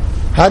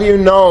 how do you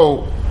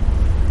know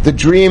the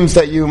dreams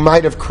that you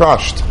might have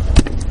crushed,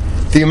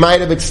 that you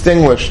might have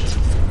extinguished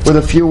with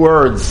a few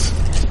words?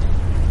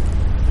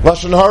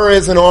 Lashon Hara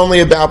isn't only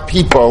about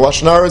people.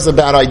 Lashon Hara is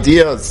about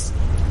ideas,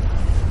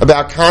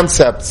 about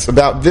concepts,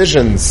 about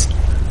visions.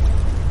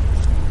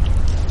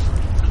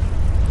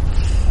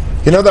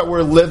 You know that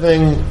we're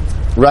living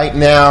right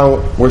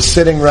now, we're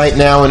sitting right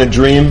now in a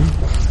dream?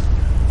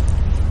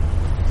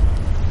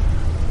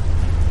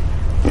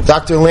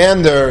 Dr.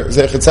 Lander,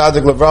 Zecher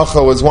Tzadik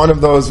Levracha, was one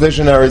of those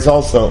visionaries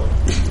also.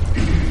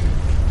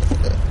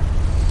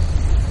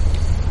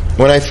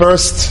 When I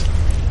first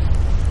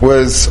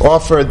was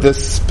offered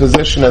this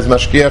position as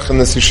mashgiach in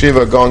this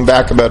yeshiva going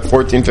back about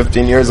 14,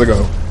 15 years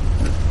ago,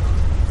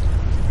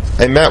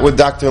 I met with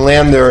Dr.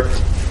 Lander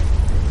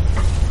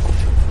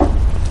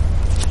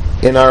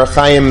in our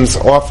Chaim's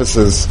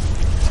offices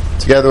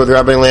together with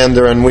Rabbi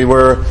Lander, and we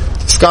were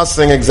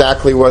discussing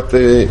exactly what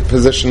the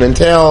position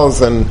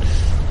entails and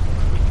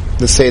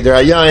the Seder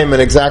Hayayim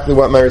and exactly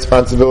what my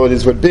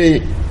responsibilities would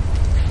be.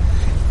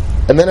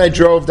 And then I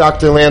drove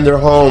Dr. Lander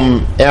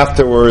home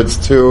afterwards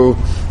to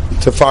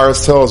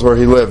Forest Hills where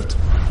he lived.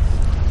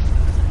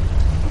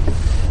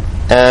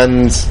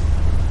 And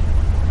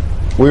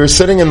we were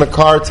sitting in the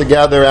car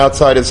together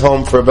outside his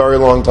home for a very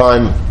long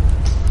time.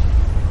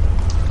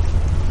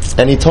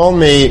 And he told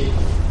me,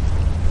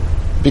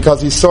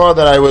 because he saw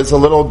that I was a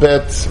little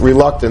bit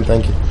reluctant,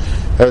 I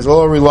was a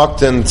little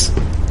reluctant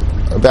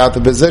about the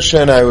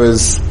position.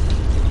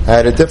 I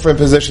had a different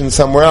position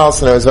somewhere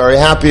else, and I was very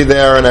happy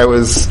there, and the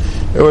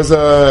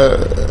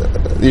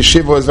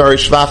yeshiva was very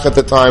shvach at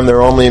the time. There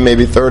were only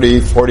maybe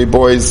 30, 40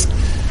 boys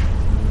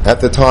at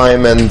the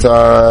time, and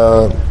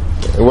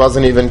it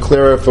wasn't even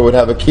clear if it would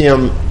have a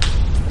kiyum.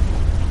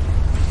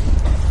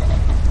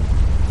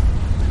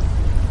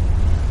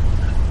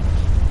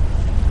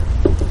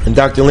 And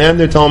Dr.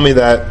 Lander told me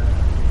that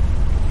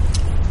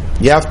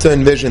you have to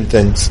envision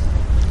things.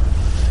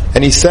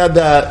 And he said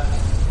that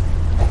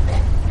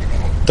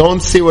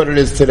don't see what it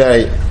is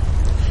today,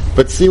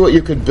 but see what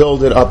you could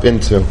build it up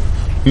into.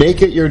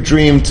 Make it your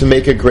dream to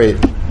make it great.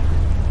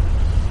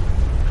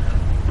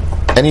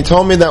 And he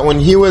told me that when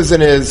he was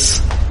in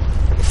his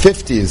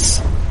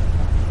 50s,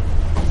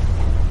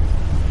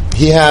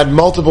 he had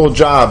multiple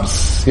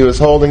jobs. He was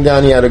holding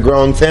down, he had a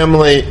grown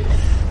family,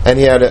 and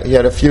he had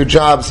a few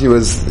jobs. He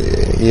was the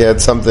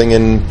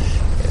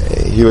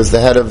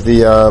head of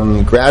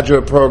the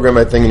graduate program,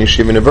 I think, in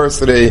Yeshiva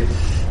University.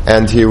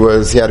 And he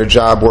had a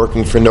job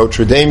working for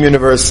Notre Dame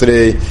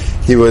University.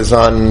 He was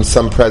on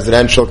some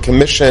presidential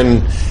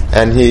commission,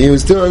 and he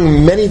was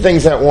doing many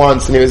things at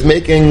once, and he was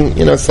making,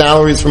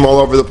 salaries from all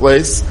over the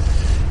place.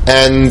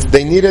 and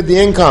they needed the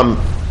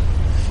income.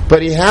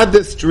 But he had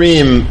this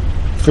dream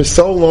for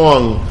so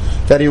long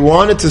that he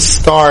wanted to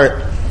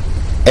start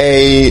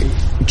a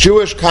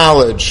Jewish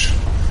college,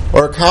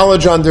 or a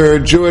college under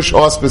Jewish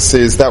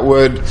auspices that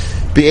would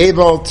be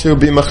able to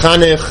be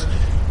mechanech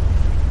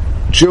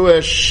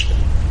Jewish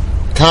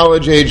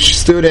college-age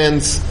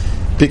students,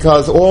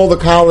 because all the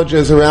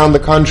colleges around the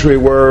country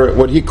were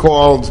what he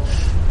called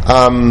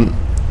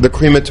the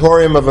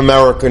crematorium of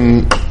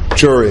American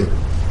Jewry,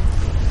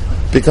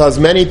 because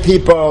many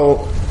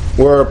people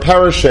were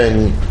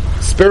perishing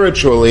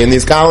spiritually in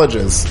these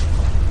colleges.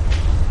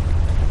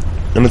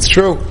 And it's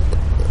true.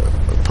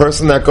 A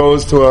person that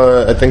goes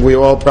to I think we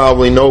all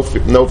probably know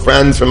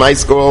friends from high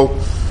school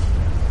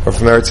or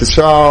from Eretz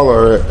Yisrael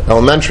or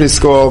elementary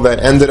school that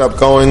ended up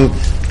going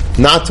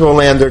not to a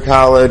Lander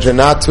college and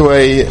not to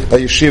a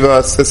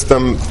yeshiva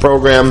system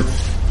program,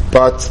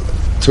 but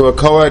to a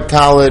co-ed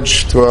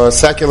college, to a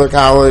secular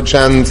college,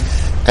 and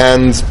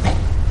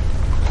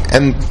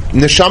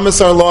neshamas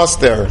are lost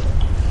there.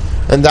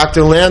 And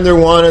Dr. Lander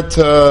wanted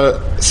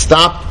to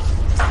stop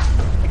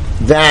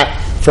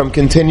that from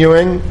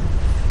continuing,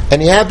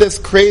 and he had this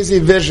crazy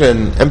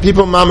vision, and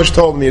people mamish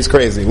told me he was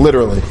crazy,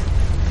 literally.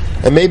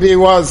 And maybe he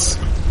was.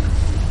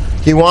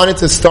 He wanted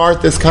to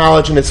start this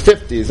college in his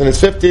 50s. In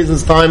his 50s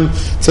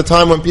it's a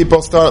time when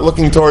people start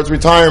looking towards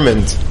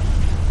retirement.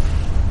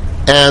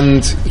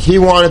 And he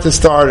wanted to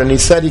start, and he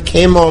said he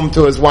came home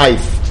to his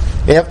wife.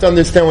 You have to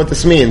understand what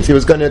this means. He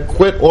was going to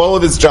quit all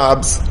of his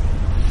jobs.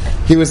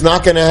 He was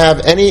not going to have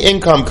any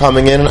income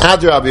coming in, and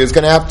Adrab, he was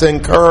going to have to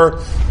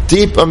incur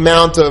deep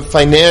amount of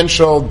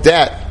financial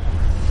debt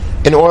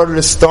in order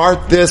to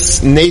start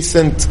this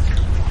nascent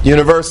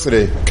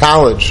university,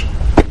 college.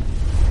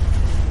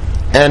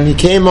 And he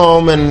came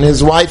home, and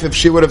his wife, if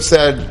she would have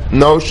said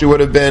no, she would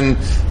have been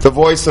the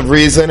voice of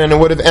reason, and it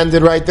would have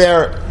ended right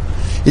there.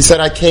 He said,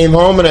 I came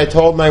home and I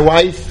told my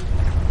wife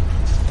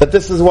that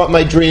this is what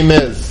my dream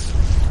is.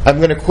 I'm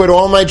going to quit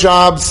all my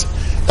jobs,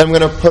 I'm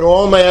going to put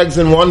all my eggs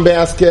in one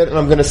basket, and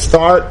I'm going to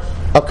start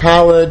a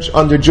college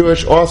under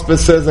Jewish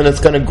auspices, and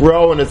it's going to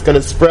grow, and it's going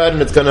to spread,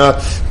 and it's going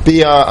to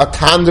be a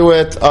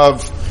conduit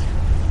of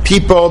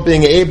people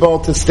being able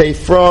to stay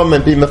from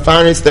and be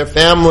mefanis their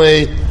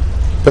family,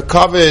 the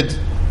kavod.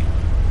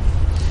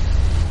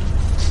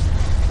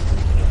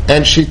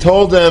 And she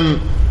told him,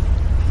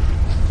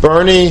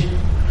 Bernie,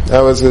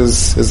 that was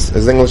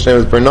his English name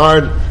was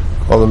Bernard,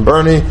 called him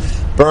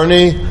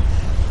Bernie,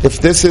 if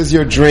this is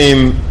your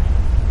dream,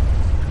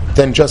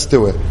 then just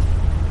do it.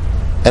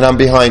 And I'm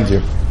behind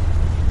you.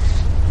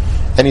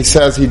 And he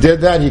says he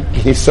did that.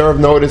 He served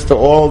notice to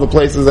all the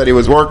places that he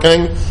was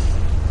working.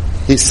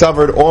 He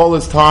severed all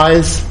his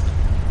ties.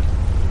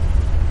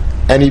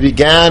 And he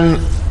began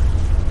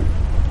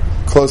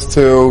close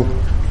to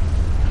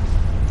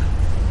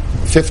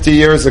 50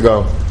 years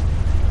ago,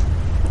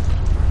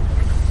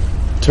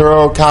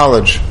 Touro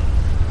College.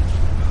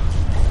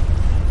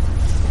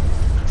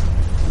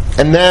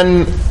 And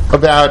then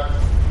about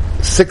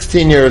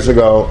 16 years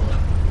ago,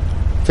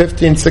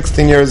 15,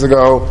 16 years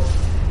ago,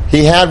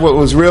 he had what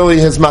was really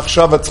his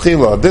machshava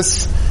tchila.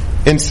 This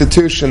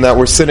institution that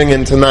we're sitting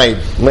in tonight,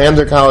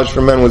 Lander College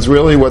for Men, was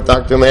really what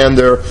Dr.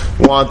 Lander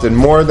wanted,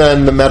 more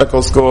than the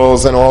medical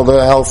schools and all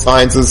the health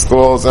sciences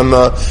schools and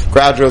the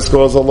graduate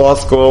schools, the law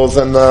schools,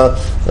 and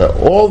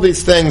all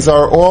these things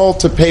are all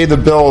to pay the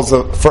bills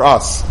for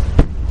us,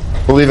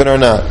 believe it or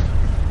not.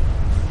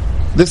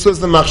 This was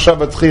the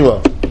machshava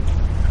tchila.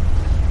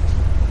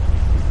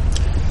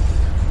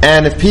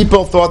 And if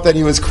people thought that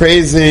he was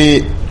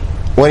crazy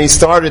when he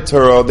started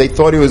Touro, they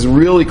thought he was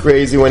really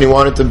crazy when he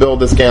wanted to build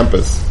this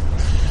campus.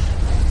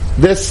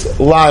 This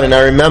lot, and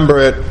I remember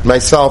it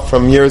myself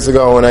from years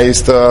ago when I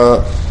used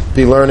to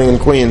be learning in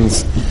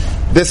Queens,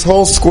 this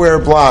whole square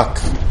block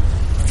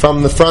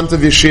from the front of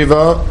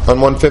Yeshiva on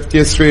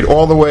 150th Street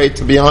all the way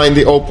to behind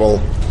the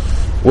Opal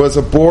was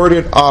a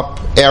boarded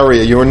up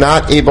area. You were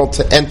not able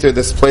to enter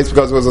this place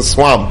because it was a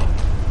swamp.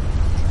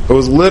 It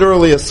was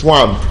literally a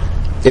swamp.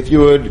 If you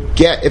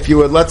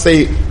would, let's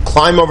say,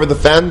 climb over the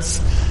fence,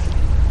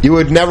 you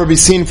would never be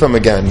seen from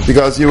again,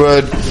 because you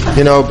would,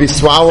 be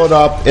swallowed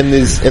up in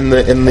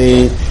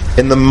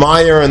the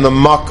mire and the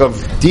muck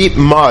of deep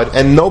mud,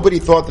 and nobody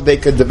thought that they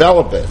could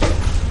develop it.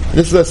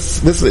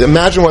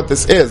 Imagine what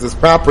this is. This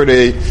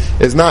property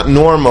is not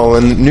normal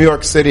in New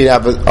York City to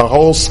have a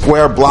whole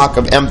square block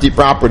of empty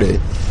property.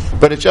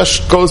 But it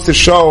just goes to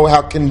show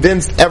how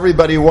convinced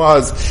everybody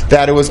was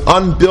that it was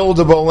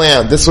unbuildable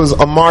land. This was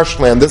a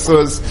marshland. This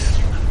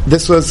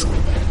was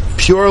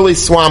purely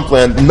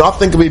swampland.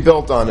 Nothing could be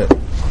built on it.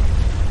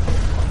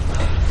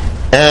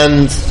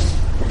 And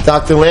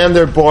Dr.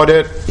 Lander bought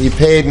it. He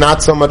paid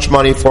not so much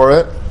money for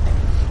it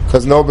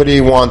because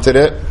nobody wanted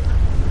it.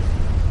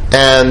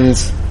 And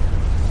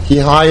he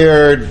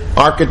hired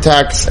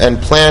architects and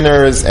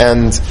planners,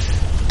 and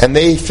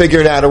they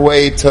figured out a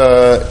way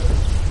to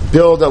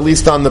build at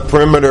least on the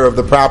perimeter of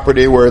the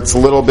property where it's a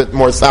little bit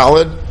more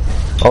solid,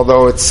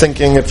 although it's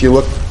sinking. If you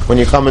look, when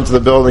you come into the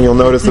building, you'll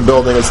notice the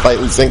building is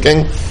slightly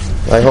sinking.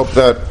 I hope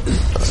that,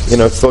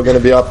 it's still going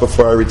to be up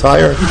before I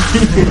retire.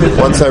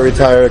 Once I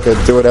retire, I could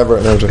do whatever.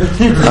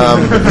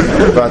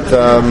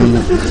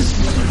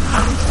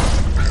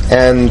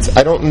 And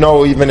I don't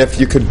know even if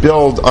you could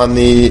build on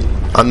the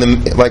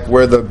like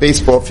where the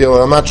baseball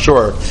field. I'm not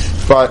sure,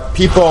 but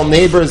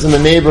neighbors in the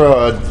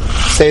neighborhood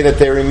say that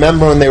they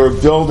remember when they were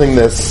building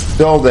this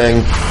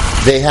building,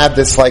 they had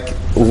this like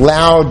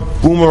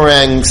loud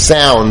boomerang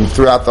sound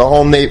throughout the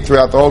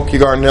whole Kew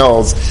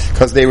Hills,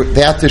 because they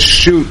had to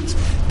shoot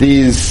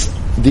these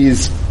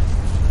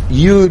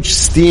huge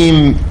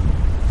steel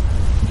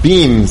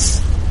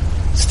beams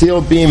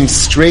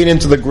straight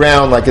into the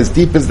ground, like as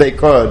deep as they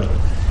could,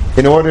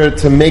 in order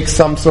to make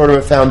some sort of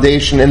a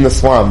foundation in the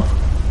slump.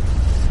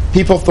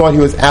 People thought he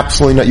was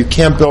absolutely not. You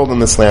can't build on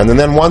this land. And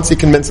then once he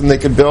convinced them they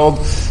could build,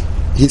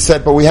 he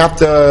said, but we have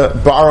to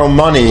borrow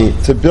money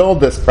to build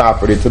this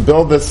property, to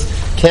build this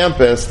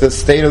campus, this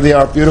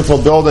state-of-the-art beautiful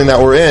building that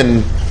we're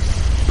in.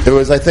 It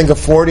was, I think, a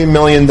 $40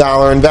 million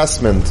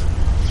investment.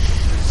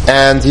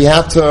 And he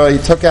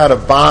took out a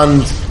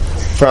bond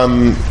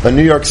from a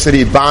New York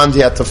City bond.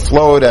 He had to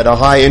float at a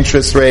high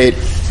interest rate.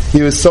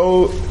 He was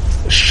so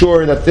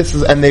sure that this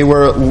is, and they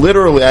were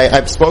literally,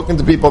 I've spoken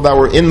to people that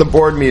were in the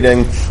board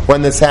meeting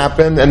when this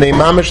happened, and they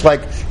mamish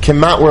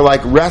came out, were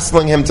like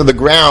wrestling him to the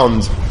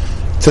ground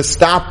to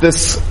stop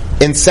this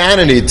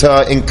insanity,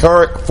 to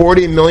incur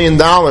 $40 million.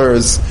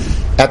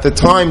 At the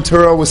time,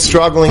 Turo was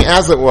struggling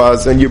as it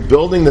was, and you're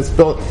building this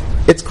building.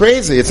 It's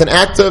crazy. It's an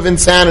act of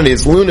insanity.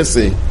 It's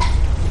lunacy.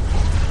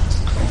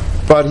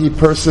 But he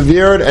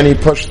persevered and he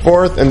pushed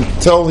forth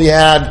until he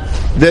had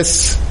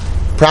this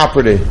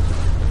property.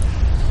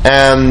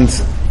 And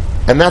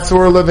that's what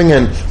we're living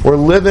in. We're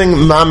living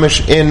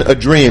mamish in a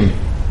dream.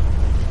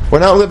 We're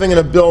not living in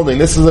a building.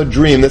 This is a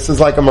dream. This is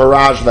like a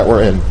mirage that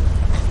we're in.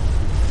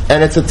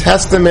 And it's a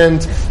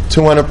testament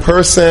to when a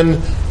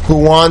person who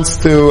wants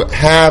to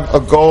have a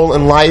goal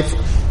in life,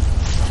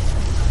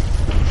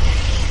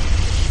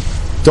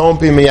 don't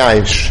be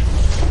miyash.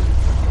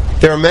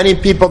 There are many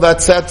people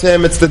that said to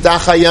him, it's the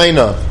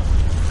dachayayna.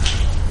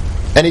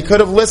 And he could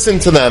have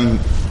listened to them.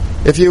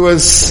 If he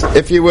was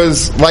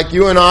like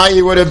you and I,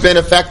 he would have been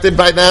affected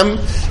by them.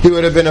 He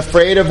would have been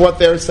afraid of what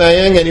they're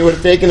saying, and he would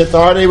have taken it to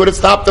heart, and he would have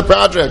stopped the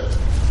project.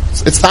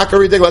 It's taka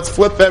ridiculous. Let's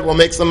flip it. We'll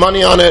make some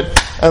money on it,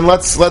 and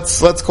let's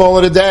call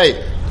it a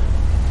day.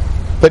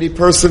 But he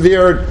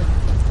persevered,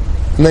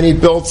 and then he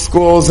built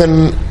schools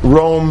in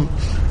Rome,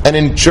 and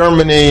in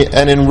Germany,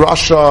 and in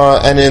Russia,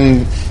 and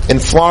in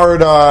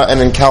Florida, and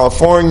in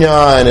California,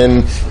 and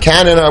in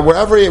Canada,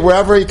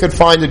 wherever he could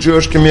find a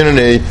Jewish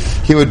community,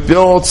 he would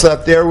build so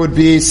that there would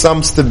be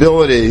some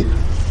stability.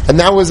 And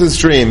that was his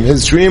dream.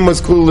 His dream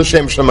was Kul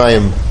L'Shem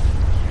Shamayim.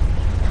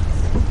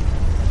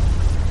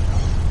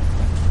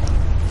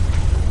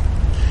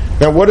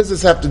 Now, what does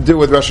this have to do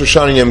with Rosh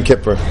Hashanah and Yom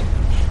Kippur?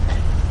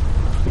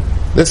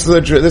 This is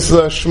a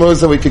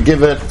shmuz that we could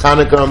give it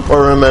Hanukkah and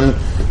Purim and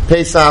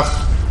Pesach.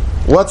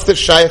 What's the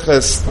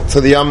shaykhus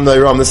to the Yom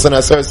Neirom? This is an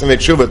Aseres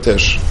Mechuvah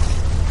Tish.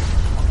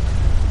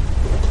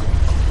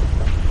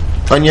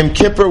 On Yom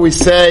Kippur we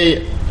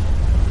say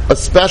a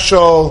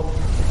special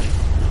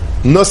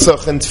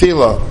nusach and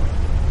tefillah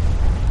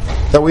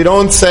that we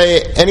don't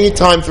say any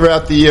time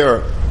throughout the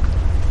year.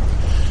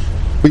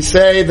 We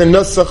say the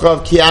nusach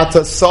of Ki ata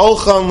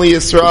solchan li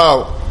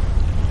Yisrael.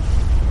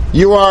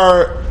 You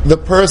are the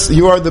person,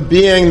 you are the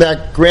being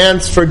that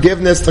grants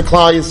forgiveness to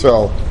Klal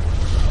Yisrael.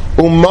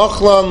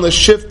 Umachlan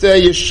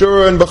l'shiftei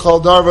Yeshurun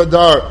b'chal dar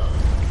v'dar.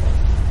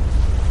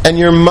 And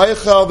you're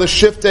Meichel the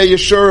shiftei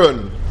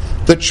Yeshurun,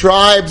 the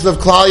tribes of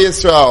Klal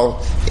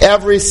Yisrael,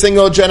 every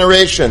single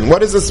generation. What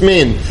does this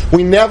mean?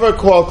 We never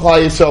call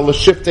Klal Yisrael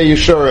l'shiftei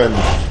Yeshurun.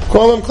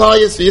 Call them Klal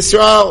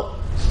Yisrael.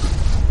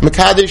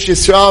 Mekadesh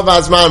Yisrael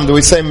v'azmanim. Do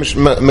we say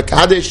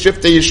Mekadesh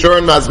shiftei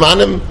Yeshurun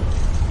v'azmanim?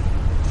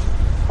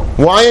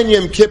 Why in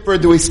Yom Kippur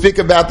do we speak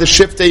about the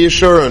shiftei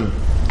Yeshurun?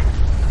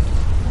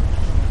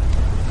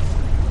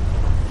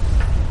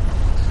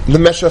 The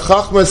Meshech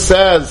Chochmah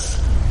says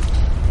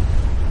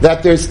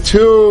that there's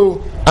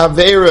two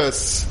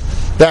Averos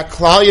that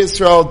Klal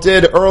Yisrael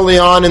did early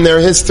on in their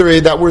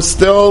history that we're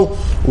still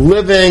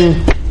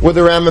living with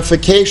the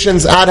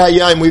ramifications ad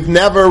hayom. We've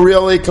never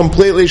really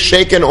completely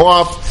shaken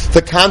off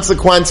the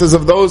consequences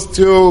of those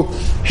two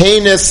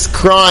heinous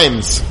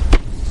crimes.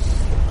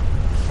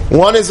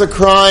 One is a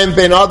crime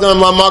ben adam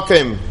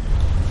lamakim.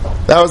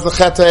 That was the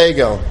Chet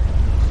HaEgel.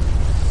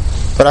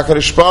 But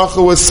HaKadosh Baruch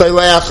Hu was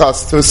Seileach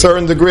us to a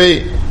certain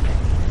degree.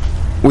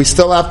 We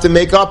still have to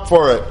make up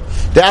for it.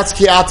 That's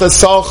Ki ata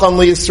solchan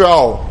li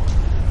Yisrael.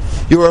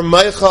 You are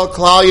Meichel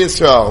Klal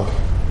Yisrael.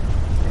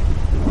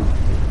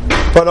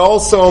 But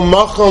also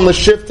Machon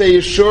l'shiftei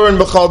Yeshurun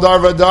b'chal dar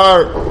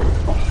v'dar.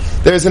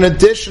 There's an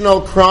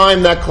additional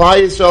crime that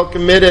Klal Yisrael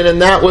committed,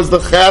 and that was the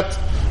Chet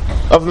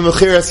of the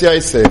Mechiras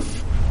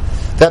Yosef.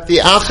 That the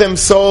Achim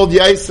sold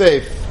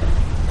Yosef.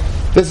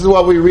 This is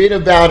what we read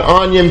about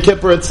on Yom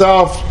Kippur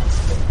itself.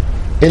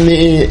 When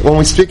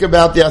we speak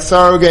about the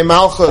Asar Ugei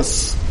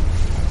Malchus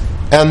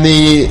and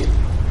the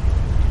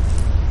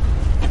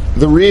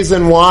the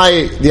reason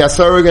why the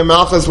Asarug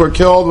Malchus were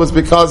killed was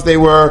because they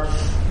were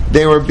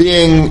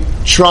being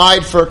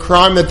tried for a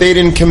crime that they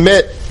didn't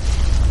commit.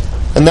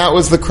 And that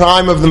was the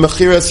crime of the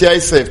Mechiras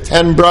Yosef.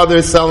 10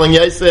 brothers selling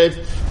Yosef,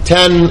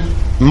 10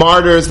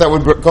 martyrs that were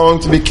going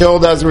to be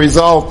killed as a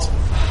result.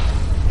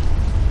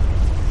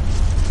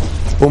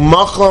 Every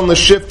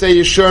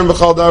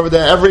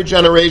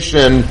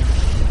generation,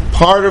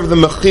 part of the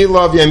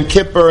Mechila of Yom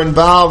Kippur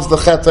involves the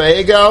Chet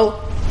HaEgel,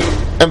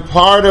 and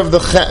part of the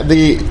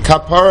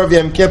Kapara of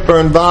Yom Kippur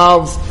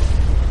involves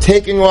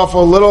taking off a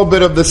little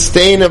bit of the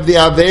stain of the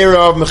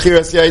Aveira of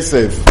Mechiras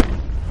Yosef.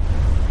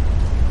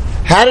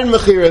 How did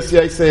Mechiras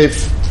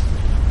Yosef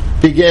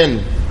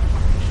begin?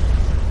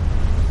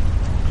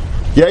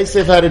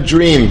 Yosef had a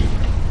dream.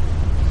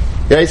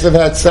 Yosef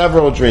had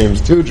several dreams,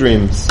 2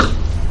 dreams.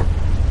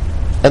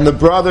 And the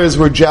brothers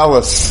were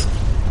jealous.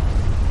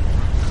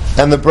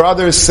 And the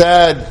brothers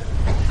said,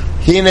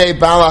 Hine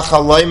balach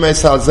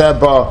halaymes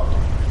hazeba.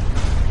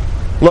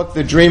 Look,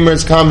 the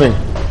dreamer's coming.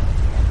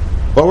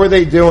 What were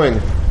they doing?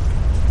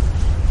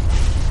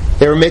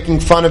 They were making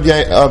fun of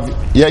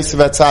Yosef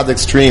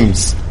HaTzadik's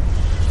dreams.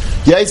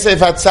 Yosef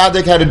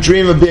HaTzadik had a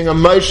dream of being a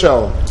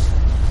Moshel.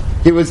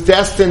 He was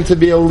destined to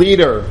be a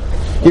leader.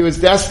 He was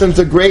destined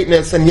to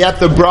greatness, and yet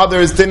the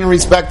brothers didn't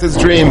respect his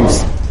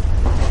dreams.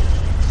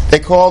 They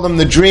called him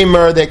the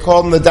dreamer. They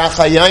called him the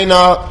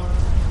Dachayayna.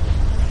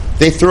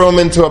 They threw him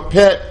into a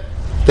pit.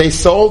 They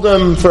sold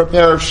him for a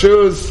pair of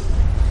shoes.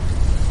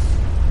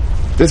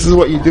 This is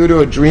what you do to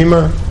a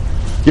dreamer?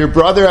 Your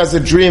brother has a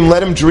dream.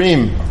 Let him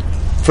dream.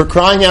 For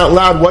crying out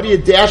loud, what are you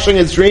dashing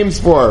his dreams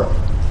for?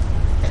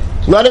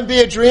 Let him be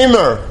a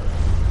dreamer.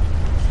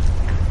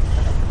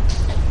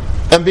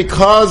 And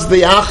because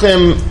the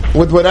Achim,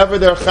 with whatever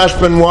their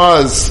cheshbon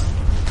was,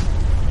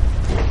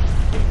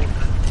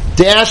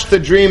 dashed the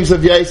dreams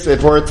of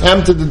Yosef, or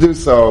attempted to do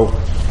so,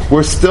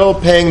 we're still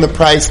paying the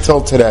price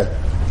till today.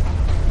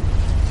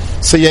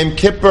 So Yom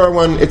Kippur,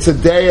 when it's a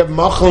day of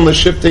Machal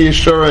Neshifta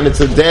Yeshua, and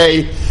it's a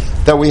day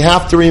that we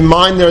have to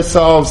remind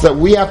ourselves that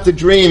we have to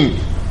dream.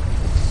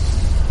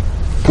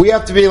 We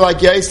have to be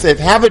like Yosef.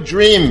 Have a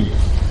dream.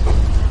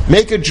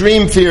 Make a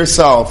dream for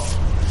yourself.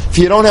 If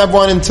you don't have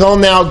one until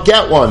now,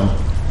 get one.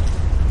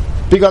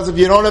 Because if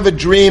you don't have a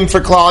dream for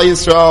Klal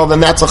Yisrael, then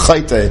that's a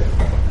chayte.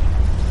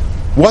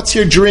 What's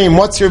your dream?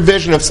 What's your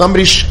vision? If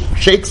somebody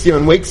shakes you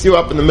and wakes you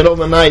up in the middle of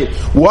the night,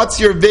 what's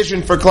your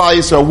vision for Klal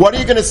Yisrael? What are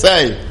you going to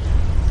say?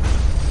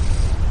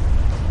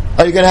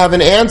 Are you going to have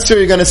an answer or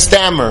are you going to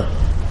stammer?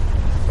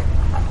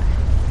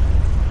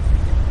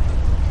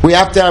 We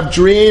have to have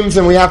dreams,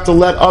 and we have to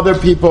let other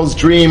people's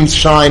dreams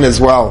shine as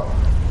well.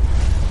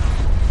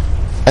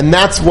 And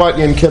that's what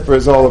Yom Kippur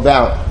is all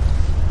about.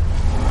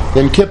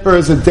 Yom Kippur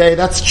is a day,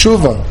 that's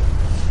tshuva.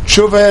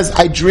 Tshuva is,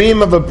 I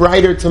dream of a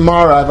brighter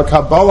tomorrow. I have a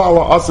Kabbalah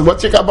ala Asid.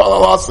 What's your Kabbalah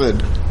ala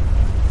Asid?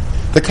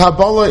 The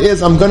Kabbalah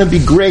is, I'm going to be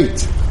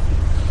great.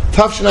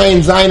 Tafshin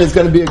Ayin Zayin is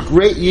going to be a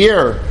great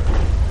year.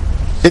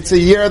 It's a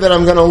year that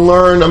I'm going to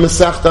learn a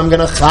Masechta, I'm going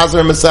to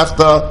chazer a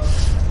Masechta,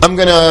 I'm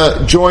going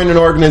to join an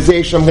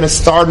organization, I'm going to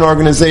start an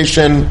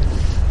organization,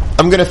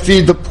 I'm going to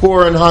feed the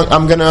poor and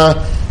I'm going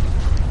to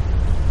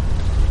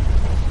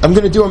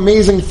do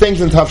amazing things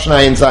in Tafshin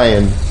Ayin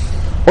Zayin.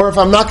 Or if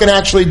I'm not going to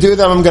actually do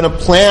them, I'm going to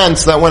plan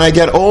so that when I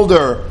get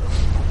older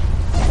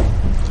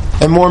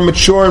and more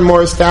mature and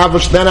more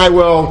established, then I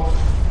will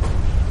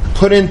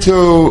put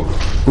into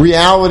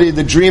reality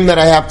the dream that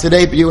I have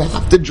today. But you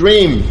have to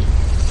dream.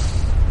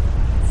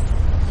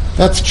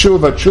 That's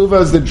tshuva. Tshuva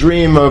is the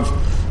dream of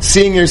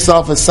seeing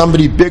yourself as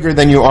somebody bigger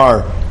than you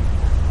are.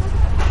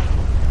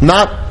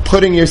 Not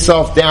putting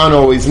yourself down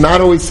always.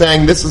 Not always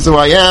saying, this is who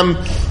I am,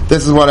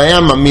 this is what I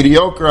am, I'm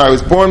mediocre, I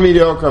was born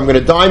mediocre, I'm going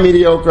to die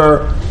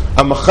mediocre,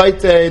 I'm a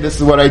chayte, this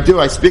is what I do,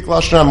 I speak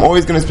Lashon Hara, I'm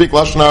always going to speak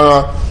Lashon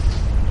Hara,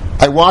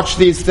 I watch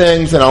these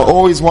things and I'll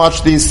always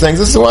watch these things,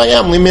 this is who I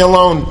am, leave me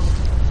alone.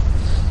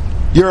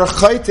 You're a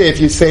chayte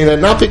if you say that,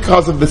 not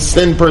because of the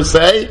sin per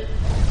se,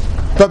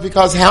 but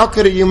because how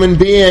could a human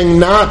being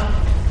not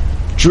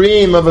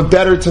dream of a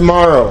better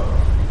tomorrow?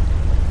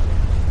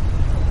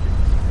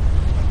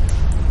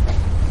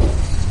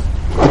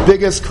 The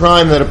biggest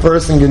crime that a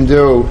person can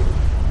do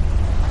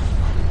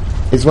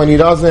is when he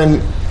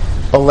doesn't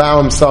allow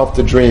himself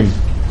to dream.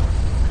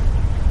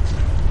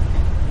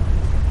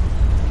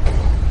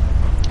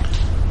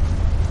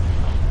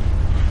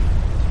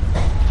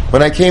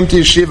 When I came to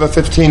yeshiva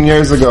 15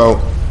 years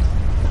ago,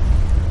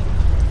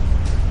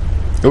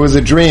 it was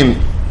a dream.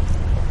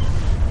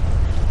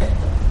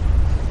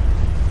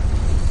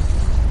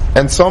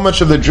 And so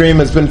much of the dream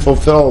has been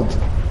fulfilled.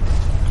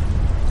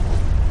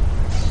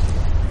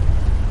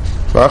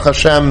 Baruch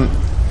Hashem,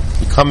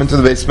 you come into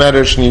the Beis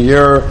Medrash and you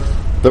hear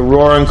the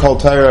roar in Kol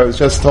Torah. I was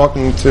just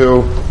talking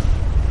to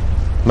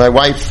my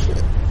wife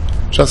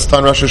just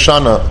on Rosh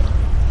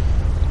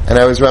Hashanah, and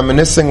I was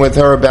reminiscing with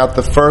her about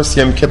the first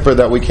Yom Kippur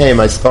that we came.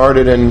 I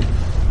started in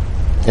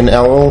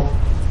Elul,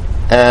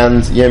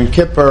 and Yom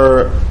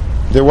Kippur,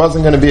 there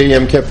wasn't going to be a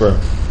Yom Kippur.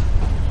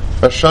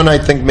 Rosh Hashanah, I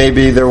think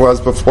maybe there was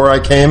before I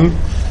came,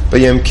 but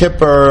Yom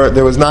Kippur,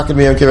 there was not going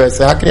to be Yom Kippur. I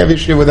said, how can you have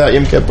yeshiva without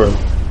Yom Kippur?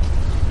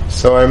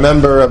 So I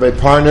remember Rabbi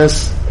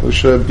Parnas, who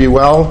should be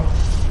well,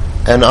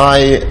 and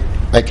I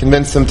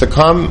convinced him to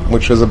come,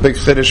 which was a big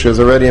chiddush. He was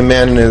already a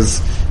man in his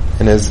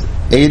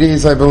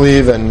 80s, I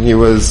believe, and he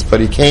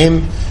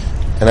came,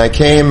 and I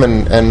came,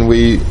 and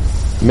we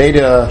made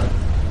a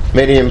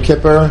Yom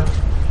Kippur,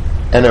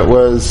 and it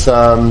was,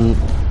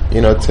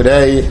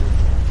 today,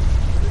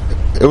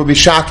 it would be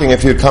shocking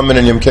if you'd come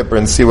in Yom Kippur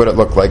and see what it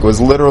looked like. It was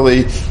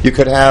literally, you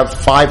could have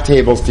 5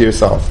 tables to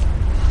yourself.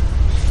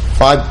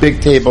 5 big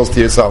tables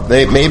to yourself.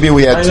 Maybe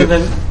we had 2.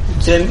 Then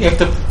if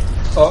the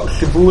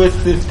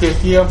Shavuos is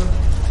this year?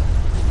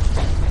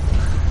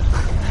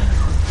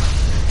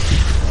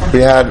 We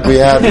had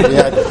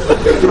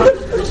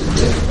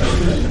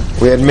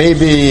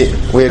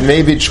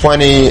maybe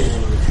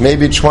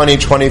 20,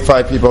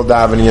 25 people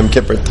davening Yom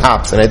Kippur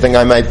tops, and I think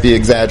I might be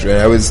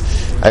exaggerating.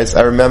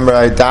 I remember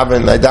I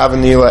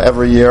daven Nila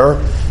every year,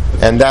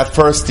 and that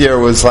first year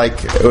was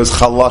like, it was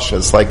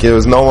chalashes, like it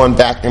was no one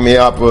backing me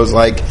up. It was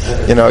like,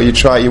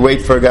 you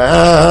wait for a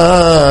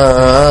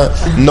guy,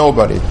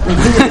 nobody.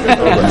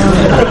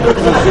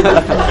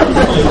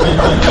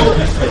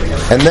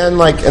 And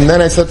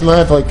then I said to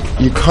my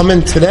wife, you come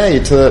in today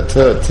to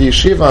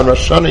yeshiva on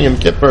Rosh Hashanah Yom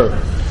Kippur,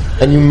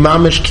 and you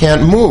mamish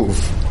can't move.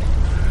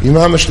 You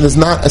mamish, there's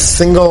not a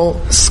single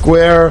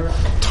square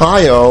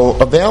tile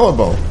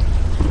available.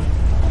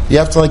 You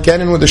have to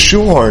get in with a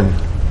shoehorn.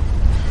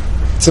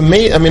 It's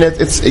amazing. I mean,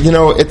 it's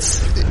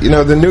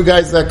the new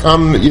guys that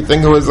come, you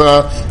think it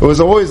was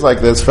always like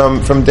this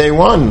from day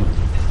one,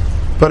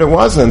 but it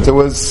wasn't.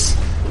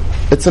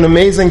 It's an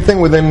amazing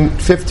thing within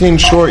 15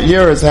 short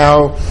years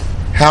how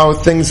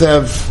things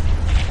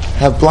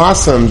have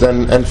blossomed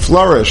and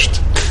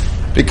flourished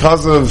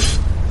because of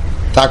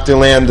Dr.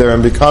 Lander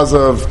and because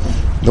of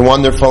the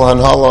wonderful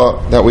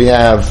Hanhala that we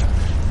have,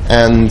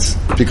 and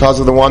because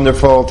of the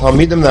wonderful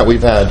Talmidim that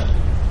we've had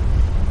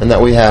and that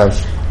we have.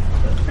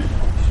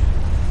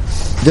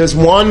 There's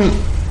one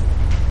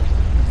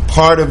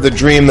part of the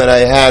dream that I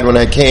had when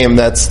I came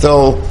that's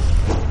still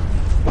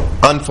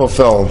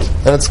unfulfilled,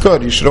 and it's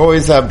good. You should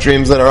always have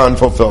dreams that are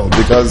unfulfilled,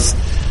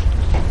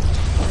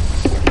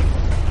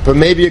 but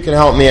maybe you can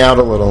help me out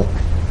a little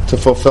to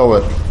fulfill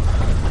it.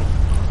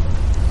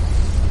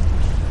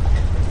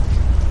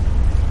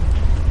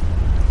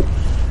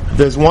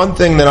 There's one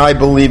thing that I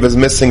believe is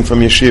missing from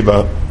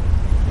yeshiva.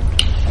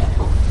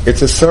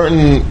 It's a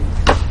certain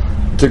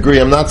degree.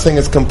 I'm not saying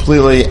it's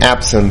completely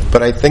absent,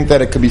 but I think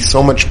that it could be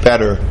so much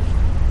better.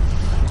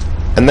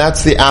 And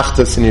that's the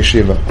achdus in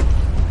yeshiva.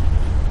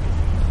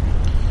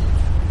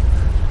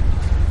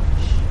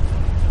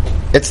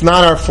 It's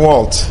not our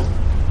fault.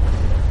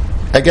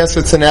 I guess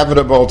it's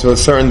inevitable to a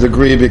certain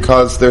degree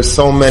because there's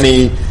so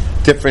many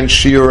different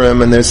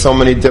shiurim, and there's so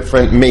many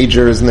different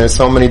majors, and there's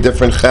so many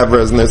different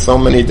chevras, and there's so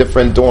many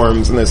different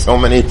dorms, and there's so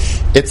many.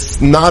 It's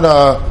not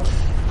a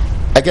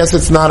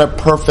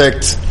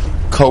perfect,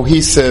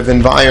 cohesive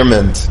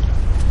environment.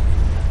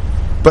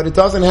 But it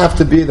doesn't have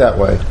to be that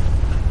way.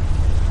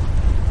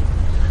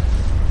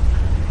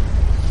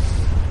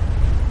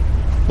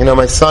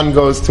 My son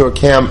goes to a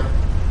camp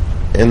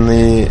in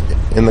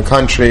the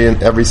country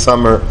every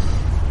summer.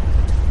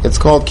 It's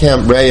called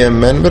Camp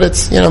Re'im, but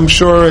it's, I'm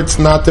sure it's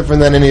not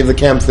different than any of the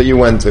camps that you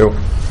went to.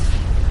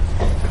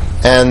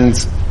 And,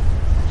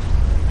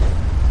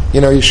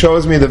 he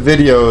shows me the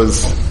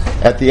videos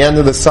at the end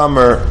of the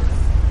summer,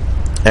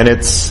 and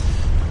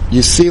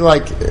you see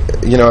at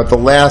the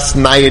last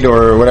night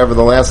or whatever,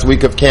 the last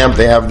week of camp,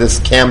 they have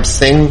this camp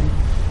sing,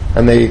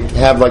 and they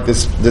have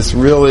this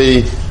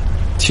really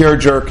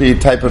tear-jerky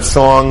type of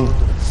song,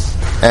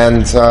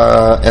 and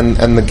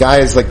the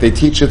guys, they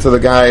teach it to the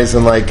guys,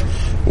 and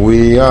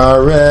we are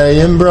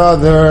Re'im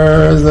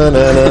brothers, na,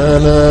 na, na,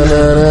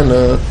 na, na,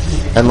 na.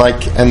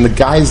 And the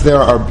guys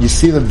there you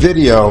see the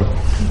video,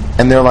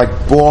 and they're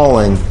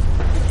bawling.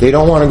 They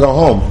don't want to go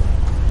home.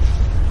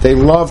 They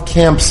love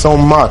camp so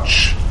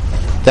much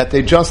that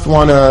they just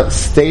want to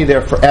stay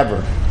there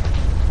forever.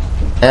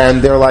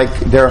 And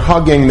they're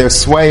hugging, they're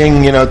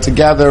swaying,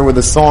 together with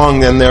the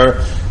song, and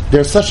they're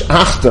such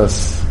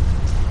achdus.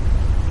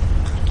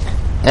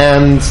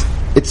 And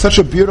it's such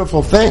a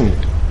beautiful thing.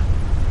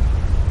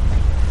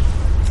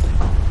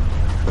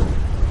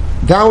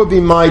 That would be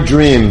my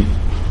dream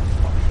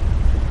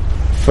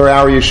for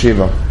our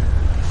yeshiva.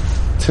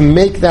 To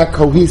make that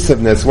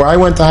cohesiveness. Where I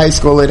went to high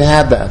school, it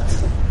had that.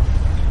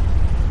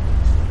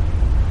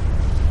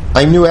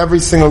 I knew every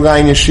single guy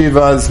in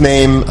yeshiva's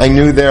name. I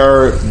knew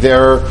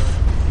their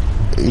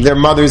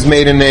mother's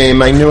maiden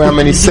name. I knew how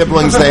many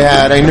siblings they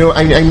had. I knew.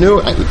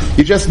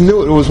 You just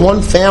knew it. It was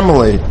one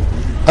family.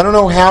 I don't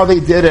know how they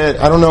did it.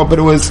 I don't know, but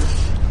there was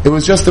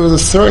a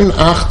certain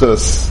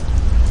achdus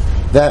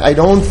that I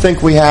don't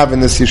think we have in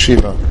this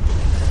yeshiva.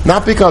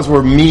 Not because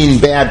we're mean,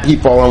 bad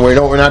people, and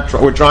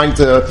we're trying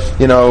to,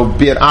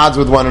 be at odds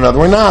with one another.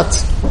 We're not.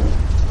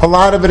 A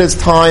lot of it is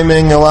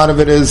timing, a lot of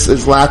it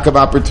is lack of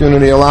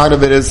opportunity, a lot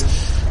of it is,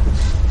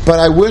 but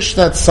I wish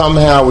that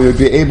somehow we would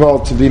be able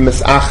to be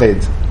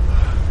misached.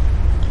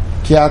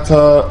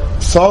 Kiata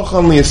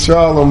Salchan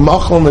liyisrael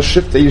u'machon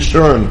l'shifta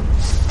yishurin.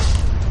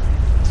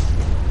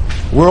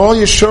 We're all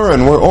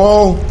yishurin. We're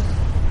all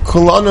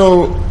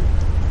kulanu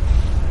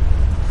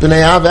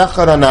b'nei av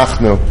echad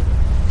anachnu.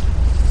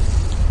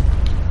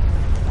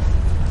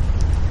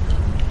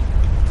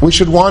 We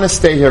should want to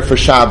stay here for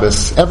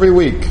Shabbos every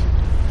week.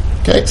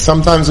 Okay,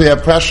 sometimes we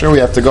have pressure, we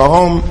have to go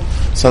home.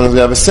 Sometimes we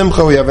have a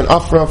simcha, we have an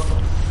afraf.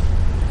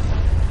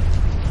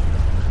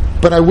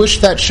 But I wish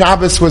that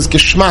Shabbos was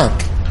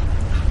geschmack.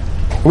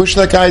 I wish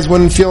that guys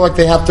wouldn't feel like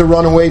they have to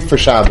run away for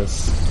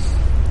Shabbos.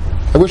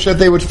 I wish that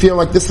they would feel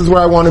like this is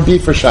where I want to be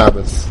for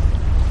Shabbos.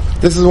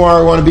 This is where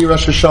I want to be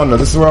Rosh Hashanah.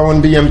 This is where I want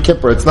to be Yom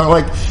Kippur. It's not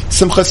like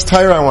Simchas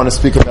Torah I want to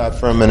speak about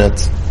for a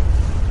minute.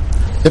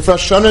 If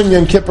Rosh Hashanah and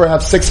Yom Kippur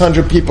have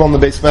 600 people in the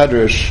Beis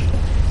Medrash,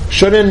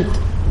 shouldn't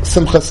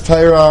Simchas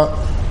Torah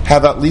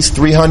have at least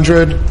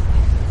 300?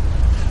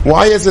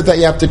 Why is it that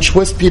you have to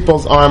twist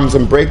people's arms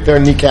and break their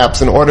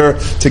kneecaps in order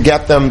to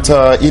get them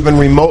to even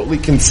remotely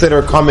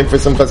consider coming for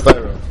Simchas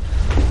Torah?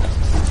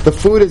 The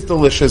food is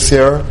delicious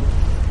here.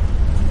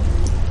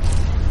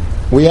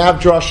 We have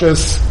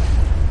drushes,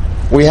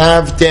 we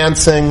have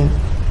dancing,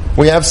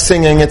 we have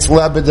singing, it's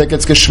lebedik,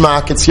 it's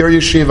geschmack, it's your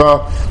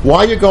yeshiva.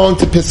 Why are you going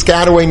to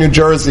Piscataway, New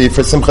Jersey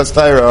for Simchas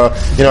Torah?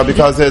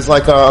 Because there's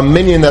like a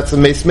minion that's a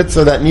meis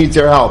mitzvah that needs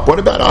your help. What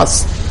about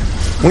us?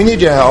 We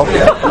need your help.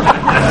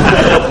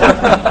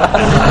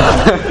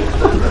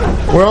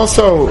 We're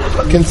also,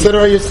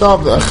 consider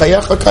yourself,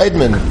 chayecha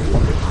kaidman.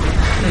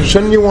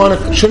 Shouldn't you want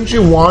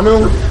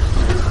to?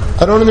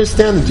 I don't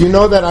understand. Do you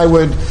know that I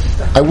wouldn't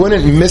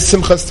miss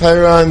Simchas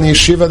Torah in the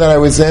yeshiva that I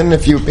was in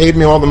if you paid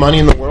me all the money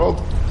in the world?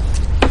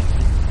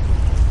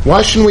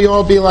 Why shouldn't we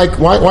all be like,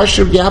 why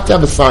should you have to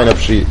have a sign-up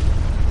sheet?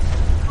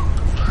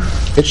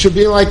 It should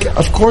be like,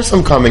 of course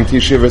I'm coming to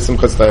yeshiva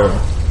Simchas Torah.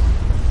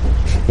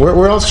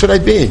 Where else should I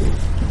be?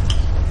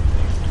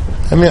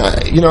 I mean,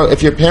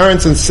 if your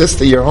parents insist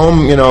that you're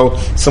home,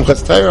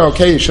 Simchas Torah,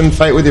 okay, you shouldn't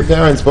fight with your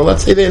parents, but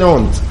let's say they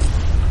don't.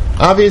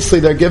 Obviously,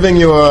 they're giving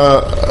you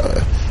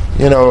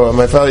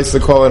my father used to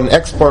call it an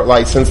export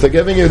license. They're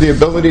giving you the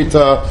ability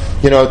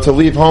to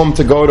leave home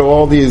to go to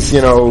all these,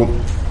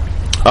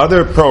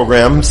 other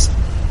programs.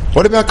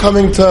 What about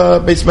coming to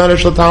Beis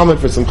Medrash Talmud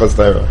for Simchas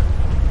Torah?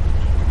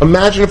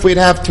 Imagine if we'd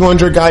have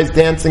 200 guys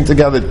dancing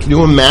together. Can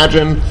you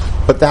imagine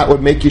what that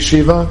would make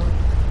yeshiva?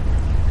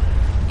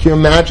 Can you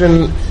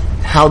imagine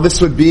how this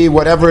would be,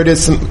 whatever it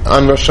is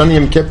on Rosh Hashanah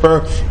Yom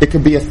Kippur, it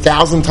could be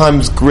 1,000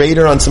 times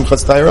greater on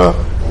Simchas Torah?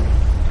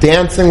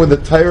 Dancing with the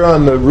Torah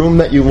in the room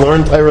that you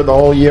learned Torah the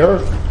whole year?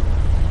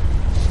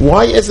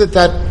 Why is it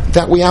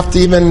that we have to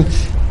even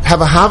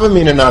have a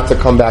Havamina not to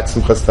come back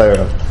Simchas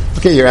Torah?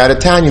 Okay, you're out of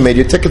town, you made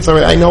your tickets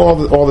already, I know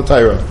all the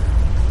Torah.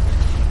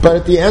 But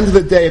at the end of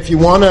the day, if you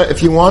wanna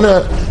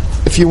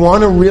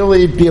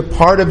really be a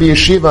part of the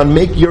yeshiva and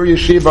make your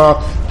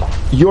yeshiva,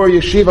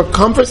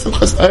 come for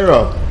Simchas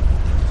Torah.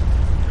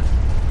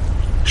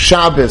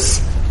 Shabbos,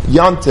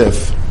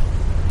 Yontif,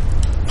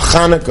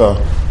 Chanukah,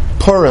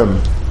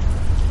 Purim.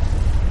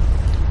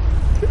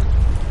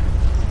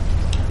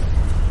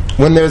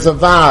 When there's a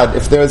vad,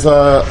 if there's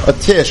a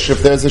tish,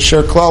 if there's a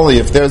shir klali,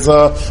 if there's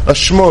a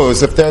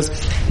shmuz, if there's,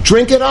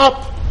 drink it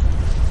up.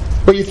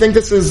 But you think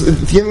this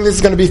is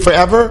going to be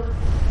forever?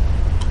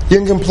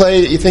 You can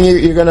play. You think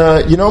you're going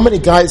to? How many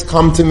guys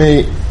come to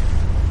me?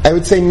 I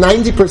would say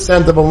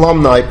 90% of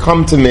alumni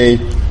come to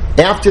me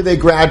after they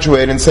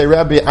graduate and say,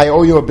 Rabbi, I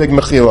owe you a big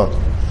mechila,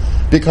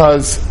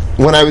 because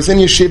when I was in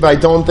yeshiva, I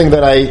don't think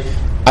that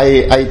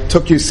I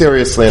took you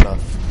seriously enough,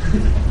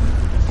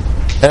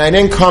 and I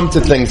didn't come to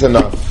things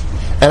enough.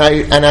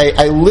 And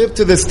I live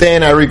to this day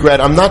and I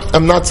regret. I'm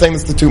not saying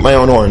this to toot my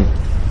own horn.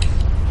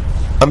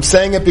 I'm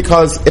saying it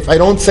because if I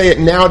don't say it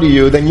now to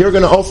you, then you're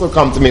going to also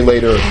come to me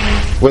later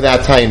with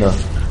that taina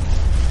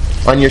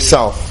on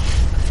yourself.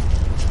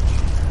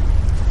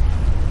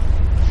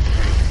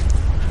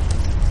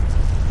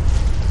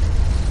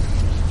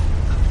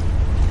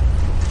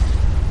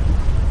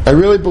 I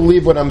really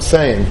believe what I'm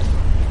saying.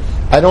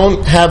 I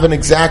don't have an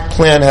exact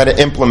plan how to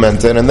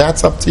implement it, and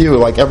that's up to you,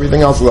 like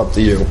everything else is up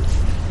to you.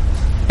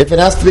 If it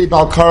has to be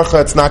Bal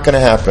Karcha, it's not going to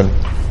happen.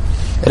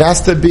 It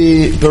has to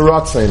be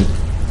Beratzin.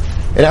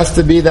 It has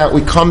to be that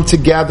we come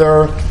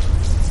together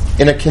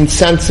in a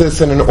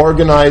consensus and an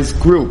organized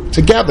group,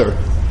 together,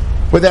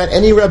 without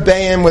any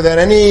Rebbeim, without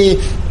any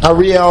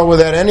Ariel,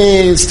 without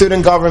any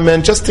student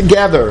government, just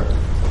together.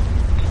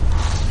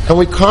 And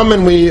we come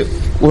and we're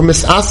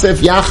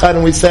misasif yachad,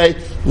 and we say,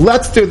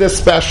 let's do this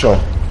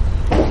special.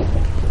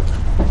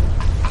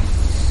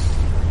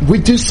 We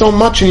do so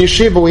much in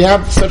yeshiva. We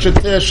have such a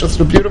tish, such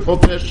a beautiful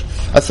tish.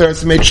 Aseret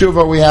Simei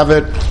Tshuva, we have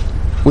it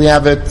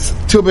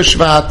Tu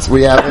B'Shvat,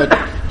 we have it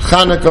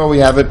Chanukah, we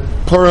have it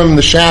Purim,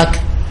 the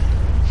shack.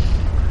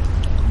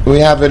 We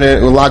have it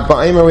in Lag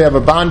Ba'omer, we have a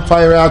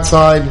bonfire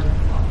outside.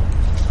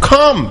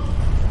 Come!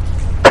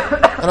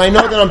 And I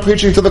know that I'm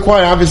preaching to the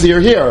choir. Obviously you're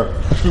here.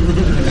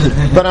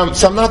 But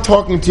so I'm not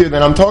talking to you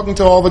then. I'm talking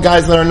to all the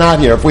guys that are not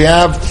here. If we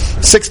have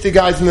 60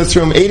 guys in this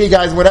room, 80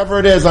 guys, whatever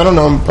it is, I don't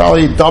know, I'm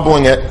probably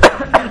doubling it.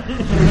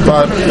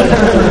 But,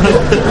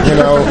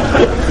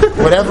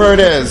 whatever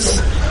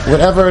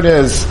it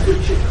is,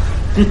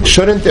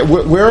 shouldn't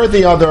where are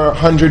the other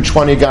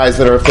 120 guys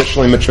that are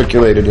officially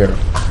matriculated here?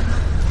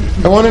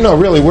 I want to know,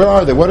 really, where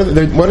are they? What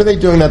are they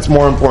doing that's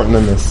more important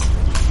than this?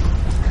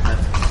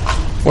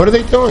 What are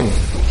they doing?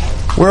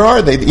 Where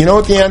are they? You know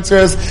what the answer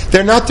is?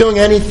 They're not doing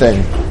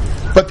anything,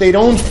 but they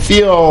don't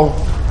feel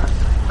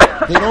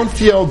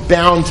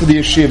bound to the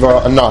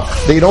yeshiva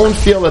enough. They don't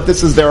feel that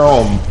this is their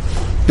home.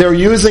 They're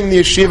using the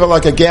yeshiva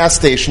like a gas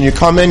station. You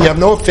come in, you have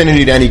no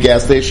affinity to any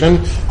gas station.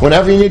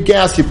 Whenever you need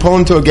gas, you pull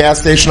into a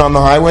gas station on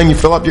the highway and you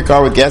fill up your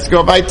car with gas, you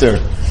go weiter.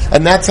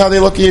 And that's how they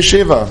look at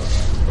yeshiva.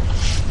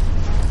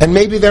 And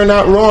maybe they're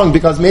not wrong,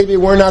 because maybe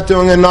we're not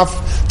doing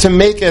enough to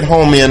make it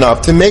homey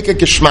enough, to make it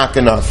geschmack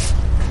enough.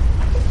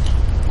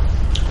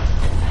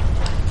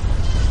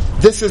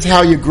 This is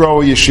how you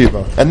grow a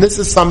yeshiva. And this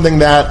is something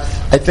that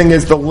I think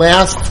is the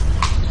last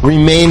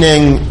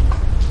remaining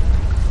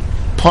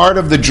part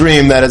of the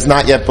dream that has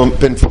not yet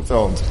been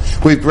fulfilled.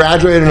 We've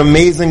graduated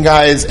amazing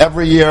guys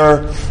every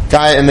year,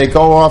 and they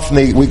go off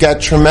and we get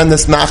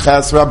tremendous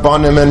nachas,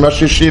 rabbanim and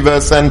rosh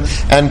yeshivas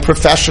and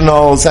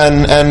professionals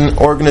and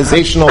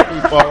organizational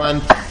people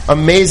and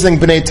amazing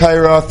bnei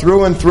Torah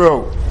through and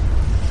through.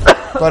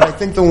 But I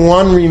think the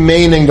one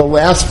remaining, the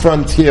last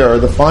frontier,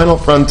 the final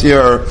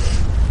frontier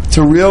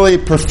to really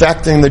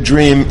perfecting the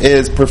dream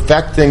is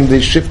perfecting the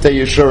shiftei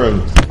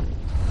yeshurim,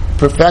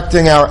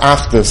 perfecting our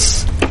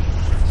achdus,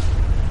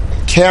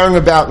 caring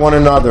about one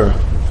another,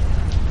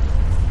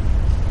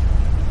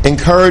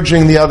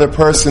 encouraging the other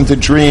person to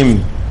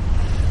dream,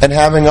 and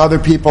having other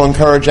people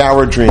encourage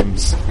our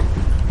dreams.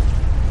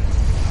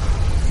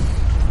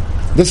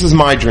 This is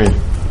my dream.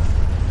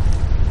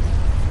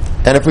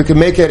 And if we can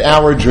make it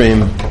our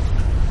dream,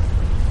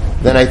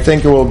 then I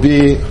think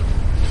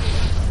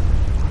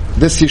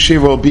this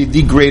yeshiva will be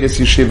the greatest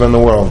yeshiva in the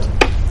world.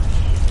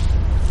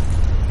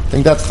 I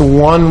think that's the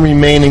one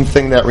remaining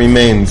thing that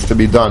remains to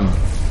be done.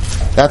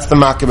 That's the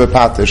Makeh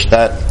B'Patish,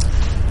 that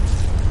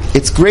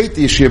it's great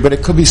this year, but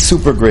it could be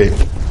super great.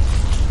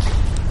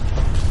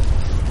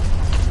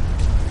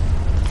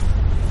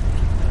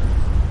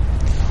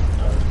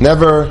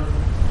 Never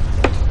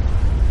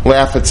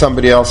laugh at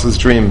somebody else's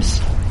dreams,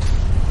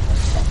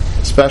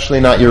 especially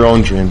not your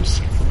own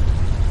dreams.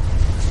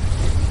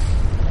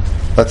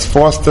 Let's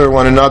foster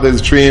one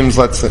another's dreams,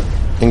 let's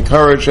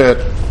encourage it,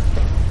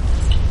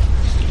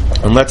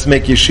 and let's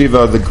make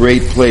yeshiva the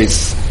great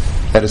place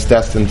that it's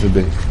destined to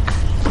be.